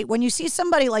embraced, right? When you see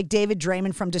somebody like David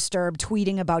Draymond from Disturbed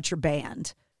tweeting about your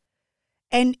band,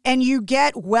 and you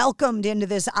get welcomed into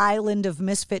this island of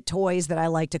misfit toys, that I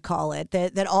like to call it,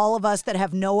 that all of us that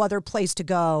have no other place to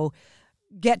go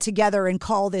get together and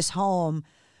call this home.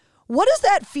 What does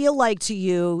that feel like to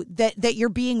you, that you're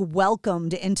being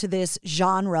welcomed into this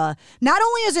genre, not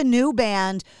only as a new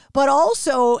band, but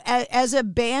also as a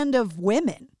band of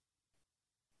women?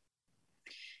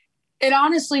 It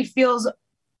honestly feels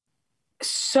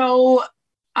so,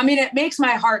 I mean, it makes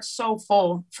my heart so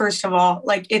full, first of all.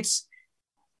 Like, it's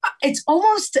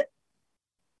almost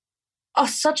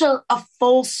such a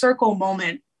full circle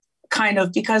moment, kind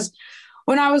of, because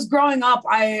when I was growing up,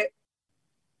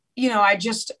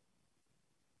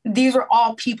 these were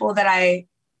all people that I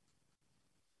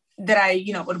I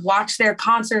would watch their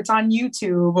concerts on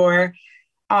YouTube or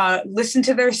listen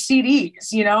to their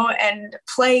CDs, and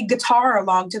play guitar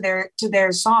along to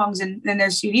their songs and their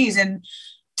CDs, and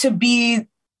to be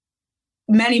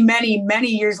many, many, many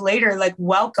years later, like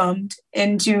welcomed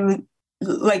into,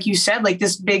 like you said, like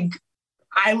this big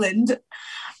island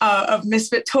of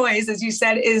misfit toys, as you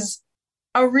said, is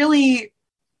a really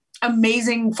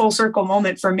amazing full circle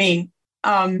moment for me.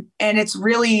 And it's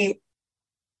really,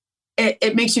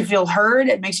 it makes you feel heard.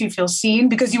 It makes you feel seen,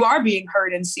 because you are being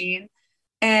heard and seen.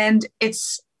 And it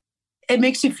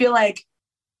makes you feel like,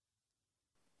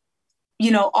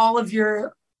 all of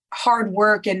your hard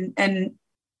work and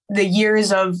the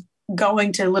years of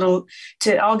going to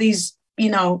all these,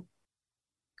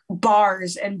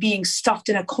 bars and being stuffed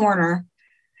in a corner,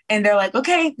 and they're like,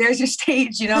 okay, there's your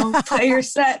stage, play your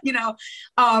set,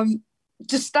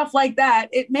 just stuff like that.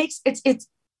 It makes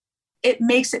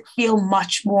it feel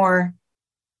much more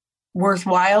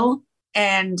worthwhile.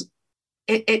 And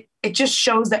it just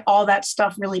shows that all that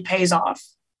stuff really pays off.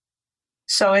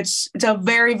 So it's a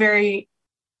very, very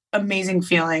amazing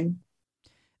feeling.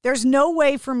 There's no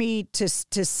way for me to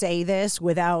say this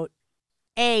without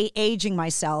A, aging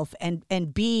myself,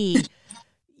 and B,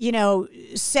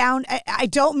 sound. I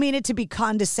don't mean it to be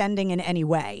condescending in any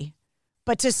way,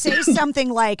 but to say something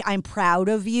like, I'm proud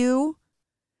of you,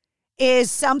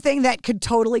 is something that could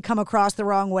totally come across the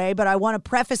wrong way. But I want to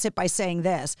preface it by saying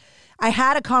this. I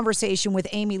had a conversation with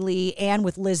Amy Lee and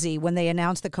with Lizzie when they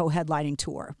announced the co-headlining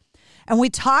tour. And we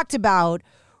talked about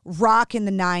rock in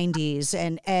the 90s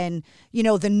and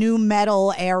the new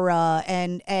metal era.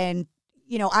 And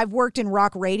I've worked in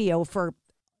rock radio for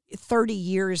 30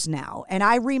 years now. And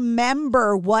I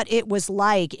remember what it was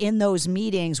like in those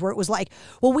meetings where it was like,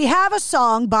 well, we have a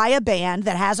song by a band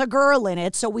that has a girl in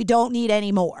it, so we don't need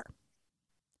any more.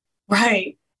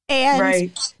 Right.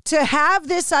 And to have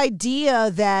this idea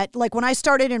that, like, when I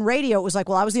started in radio, it was like,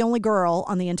 well, I was the only girl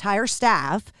on the entire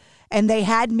staff, and they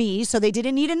had me, so they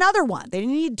didn't need another one. They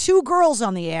didn't need two girls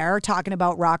on the air talking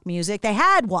about rock music. They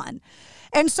had one.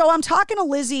 And so I'm talking to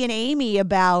Lizzie and Amy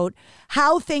about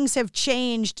how things have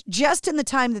changed just in the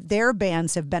time that their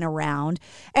bands have been around.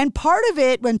 And part of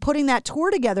it, when putting that tour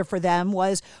together for them,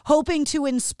 was hoping to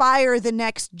inspire the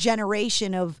next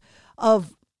generation of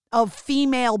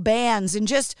female bands, and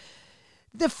just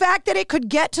the fact that it could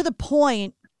get to the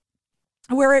point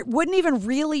where it wouldn't even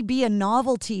really be a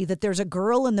novelty that there's a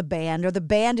girl in the band, or the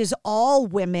band is all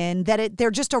women, that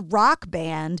they're just a rock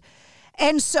band.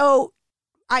 And so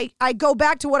I go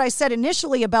back to what I said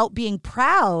initially about being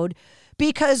proud,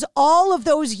 because all of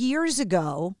those years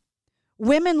ago,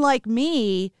 women like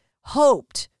me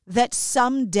hoped that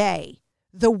someday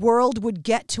the world would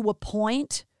get to a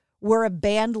point where a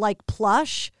band like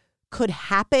Plush could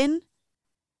happen.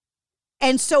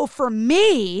 And so for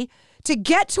me to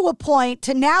get to a point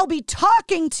to now be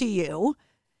talking to you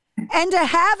and to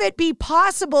have it be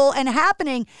possible and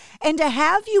happening, and to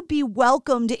have you be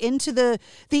welcomed into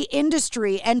the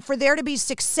industry, and for there to be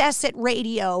success at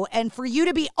radio, and for you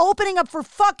to be opening up for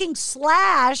fucking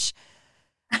Slash,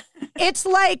 it's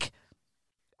like,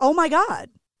 oh my God,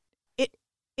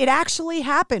 it actually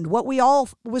happened. What we all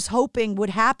was hoping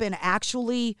would happen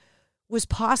actually was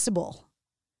possible.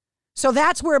 So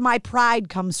that's where my pride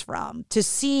comes from, to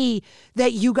see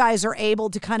that you guys are able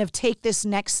to kind of take this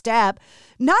next step,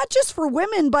 not just for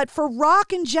women, but for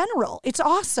rock in general. It's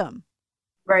awesome.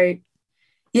 Right.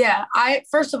 Yeah.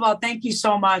 First of all, thank you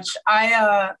so much.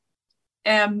 I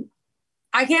can't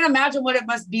imagine what it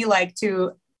must be like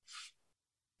to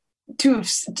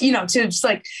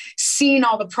like seen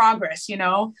all the progress,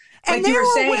 And there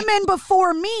were women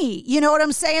before me, you know what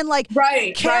I'm saying? Like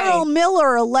Carol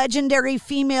Miller, a legendary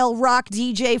female rock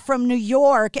DJ from New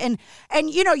York. And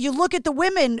you look at the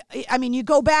women, I mean, you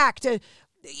go back to,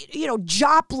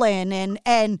 Joplin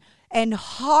and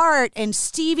Hart and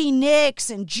Stevie Nicks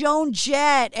and Joan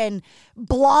Jett and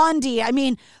Blondie. I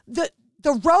mean, the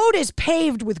road is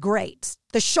paved with greats.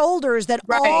 The shoulders that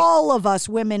all of us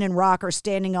women in rock are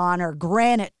standing on are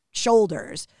granite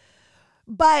shoulders.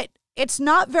 But it's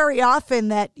not very often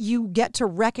that you get to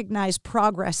recognize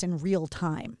progress in real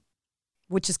time,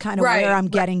 which is kind of where I'm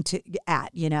getting to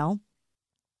at,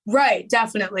 Right,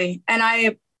 definitely. And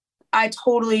I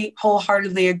totally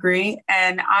wholeheartedly agree.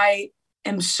 And I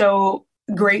am so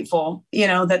grateful,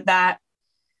 that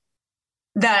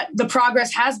the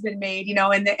progress has been made,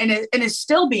 and it is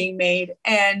still being made,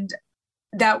 and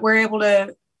that we're able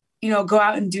to, go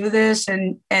out and do this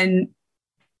and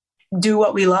do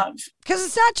what we love. Because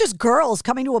it's not just girls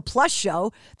coming to a Plush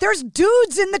show. There's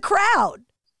dudes in the crowd.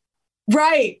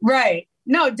 Right.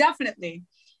 No, definitely.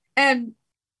 And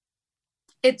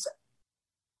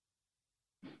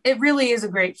it really is a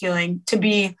great feeling to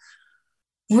be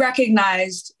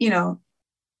recognized, you know,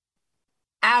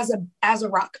 as a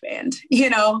rock band, you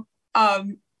know,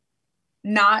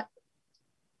 not,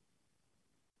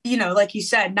 you know, like you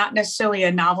said, not necessarily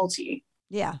a novelty.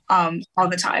 Yeah. All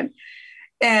the time.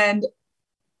 And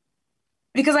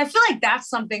because I feel like that's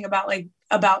something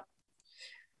about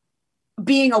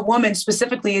being a woman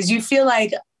specifically, is you feel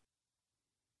like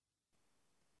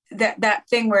that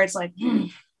thing where it's like,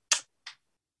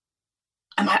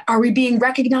 are we being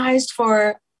recognized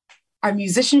for our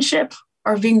musicianship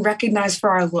or being recognized for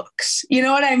our looks? You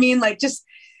know what I mean? Like just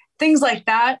things like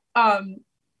that.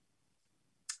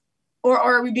 Or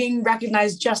are we being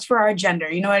recognized just for our gender?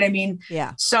 You know what I mean?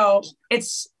 Yeah. So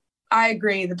I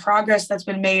agree. The progress that's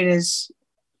been made is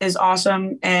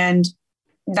awesome. And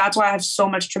that's why I have so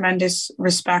much tremendous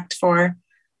respect for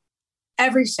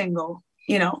every single,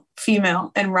 you know,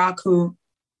 female in rock who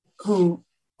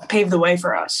paved the way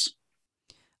for us.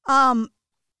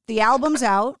 The album's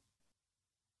out.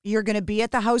 You're going to be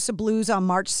at the House of Blues on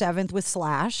March 7th with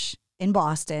Slash in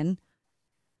Boston.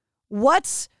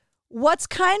 What's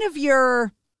kind of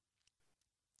your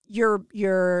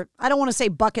I don't want to say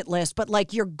bucket list, but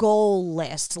like your goal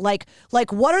list? Like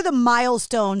what are the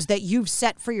milestones that you've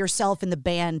set for yourself in the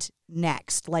band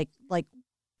next? Like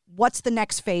what's the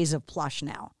next phase of Plush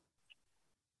now?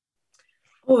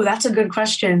 Oh, that's a good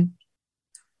question.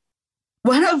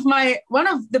 One of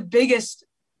the biggest,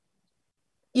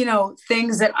 you know,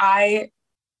 things that I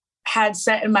had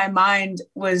set in my mind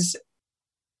was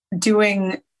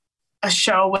doing a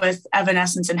show with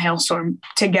Evanescence and Halestorm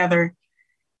together.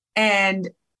 And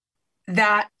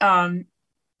that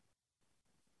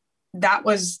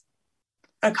was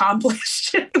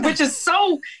accomplished, which is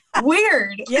so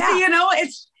weird. Yeah. You know,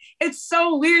 it's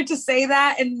so weird to say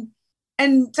that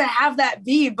and to have that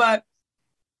be, but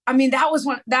I mean, that was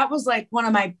like one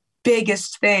of my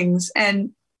biggest things.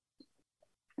 And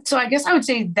so I guess I would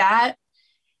say that.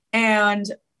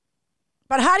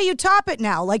 But how do you top it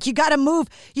now? Like you got to move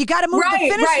the finish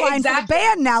line exactly. For the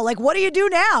band now. Like, what do you do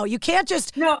now? You can't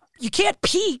you can't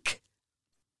peak.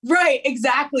 Right.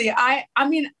 Exactly. I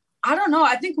mean, I don't know.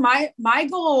 I think my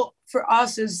goal for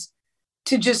us is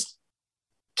to just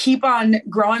keep on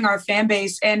growing our fan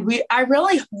base. And I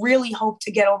really, really hope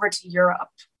to get over to Europe.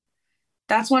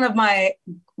 That's one of my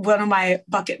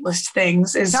bucket list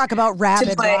things is talk about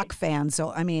rabid rock fans.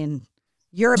 So, I mean,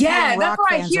 European rock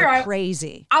fans are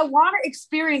crazy. I want to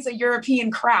experience a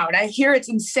European crowd. I hear it's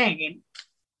insane,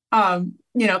 you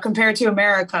know, compared to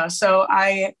America. So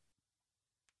I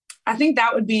think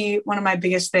that would be one of my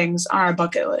biggest things on our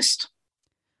bucket list.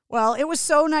 Well, it was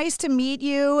so nice to meet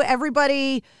you.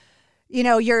 Everybody, you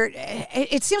know,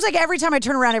 it seems like every time I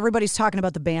turn around, everybody's talking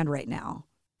about the band right now.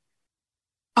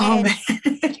 Oh,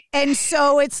 man. And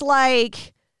so it's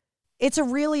like, it's a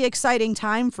really exciting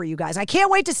time for you guys. I can't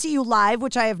wait to see you live,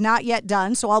 which I have not yet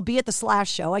done. So I'll be at the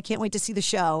Slash show. I can't wait to see the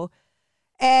show.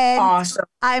 And awesome.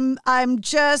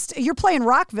 You're playing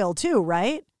Rockville too,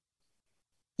 right?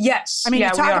 Yes. I mean, you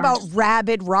talk about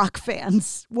rabid rock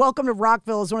fans. Welcome to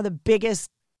Rockville is one of the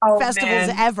biggest festivals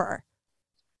ever.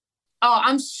 Oh,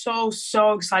 I'm so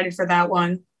excited for that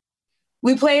one.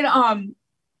 We played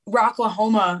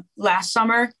Rocklahoma last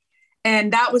summer,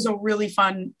 and that was a really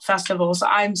fun festival. So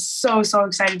I'm so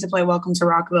excited to play Welcome to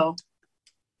Rockville.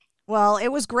 Well, it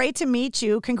was great to meet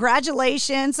you.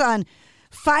 Congratulations on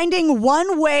finding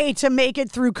one way to make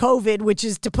it through COVID, which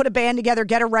is to put a band together,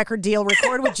 get a record deal,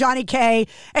 record with Johnny K,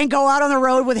 and go out on the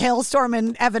road with Halestorm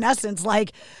and Evanescence.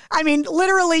 Like, I mean,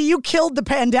 literally, you killed the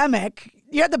pandemic.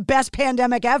 You had the best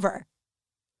pandemic ever.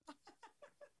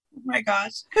 Oh my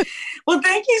gosh. Well,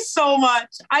 thank you so much.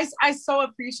 I so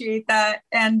appreciate that.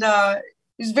 And it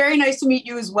was very nice to meet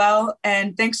you as well.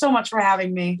 And thanks so much for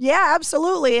having me. Yeah,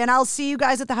 absolutely. And I'll see you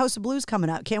guys at the House of Blues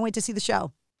coming up. Can't wait to see the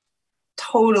show.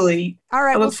 Totally. All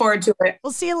right. I look forward to it.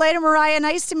 We'll see you later, Mariah.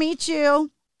 Nice to meet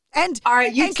you. And, all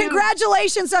right, you and too.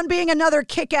 Congratulations on being another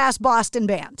kick-ass Boston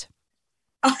band.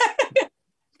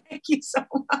 Thank you so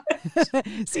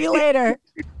much. See you later.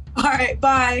 All right.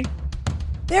 Bye.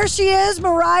 There she is,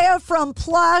 Mariah from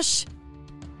Plush.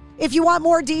 If you want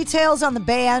more details on the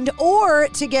band or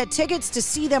to get tickets to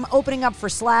see them opening up for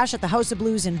Slash at the House of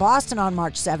Blues in Boston on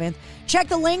March 7th, check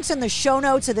the links in the show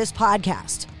notes of this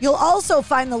podcast. You'll also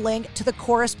find the link to the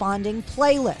corresponding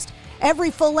playlist.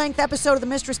 Every full-length episode of the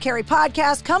Mistress Carrie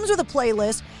podcast comes with a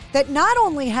playlist that not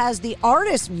only has the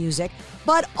artist's music,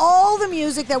 but all the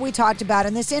music that we talked about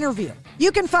in this interview.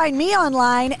 You can find me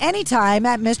online anytime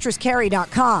at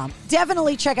MistressCarrie.com.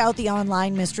 Definitely check out the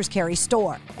online Mistress Carrie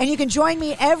store. And you can join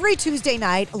me every Tuesday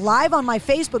night live on my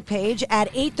Facebook page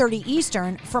at 8:30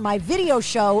 Eastern for my video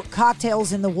show,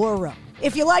 Cocktails in the War Room.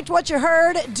 If you liked what you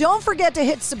heard, don't forget to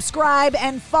hit subscribe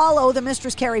and follow the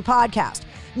Mistress Carrie podcast.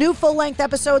 New full-length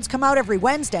episodes come out every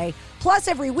Wednesday. Plus,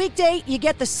 every weekday, you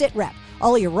get the Sit Rep.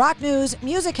 All your rock news,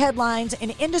 music headlines,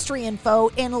 and industry info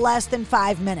in less than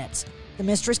 5 minutes. The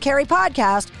Mistress Carrie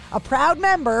podcast, a proud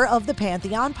member of the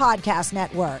Pantheon Podcast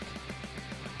Network.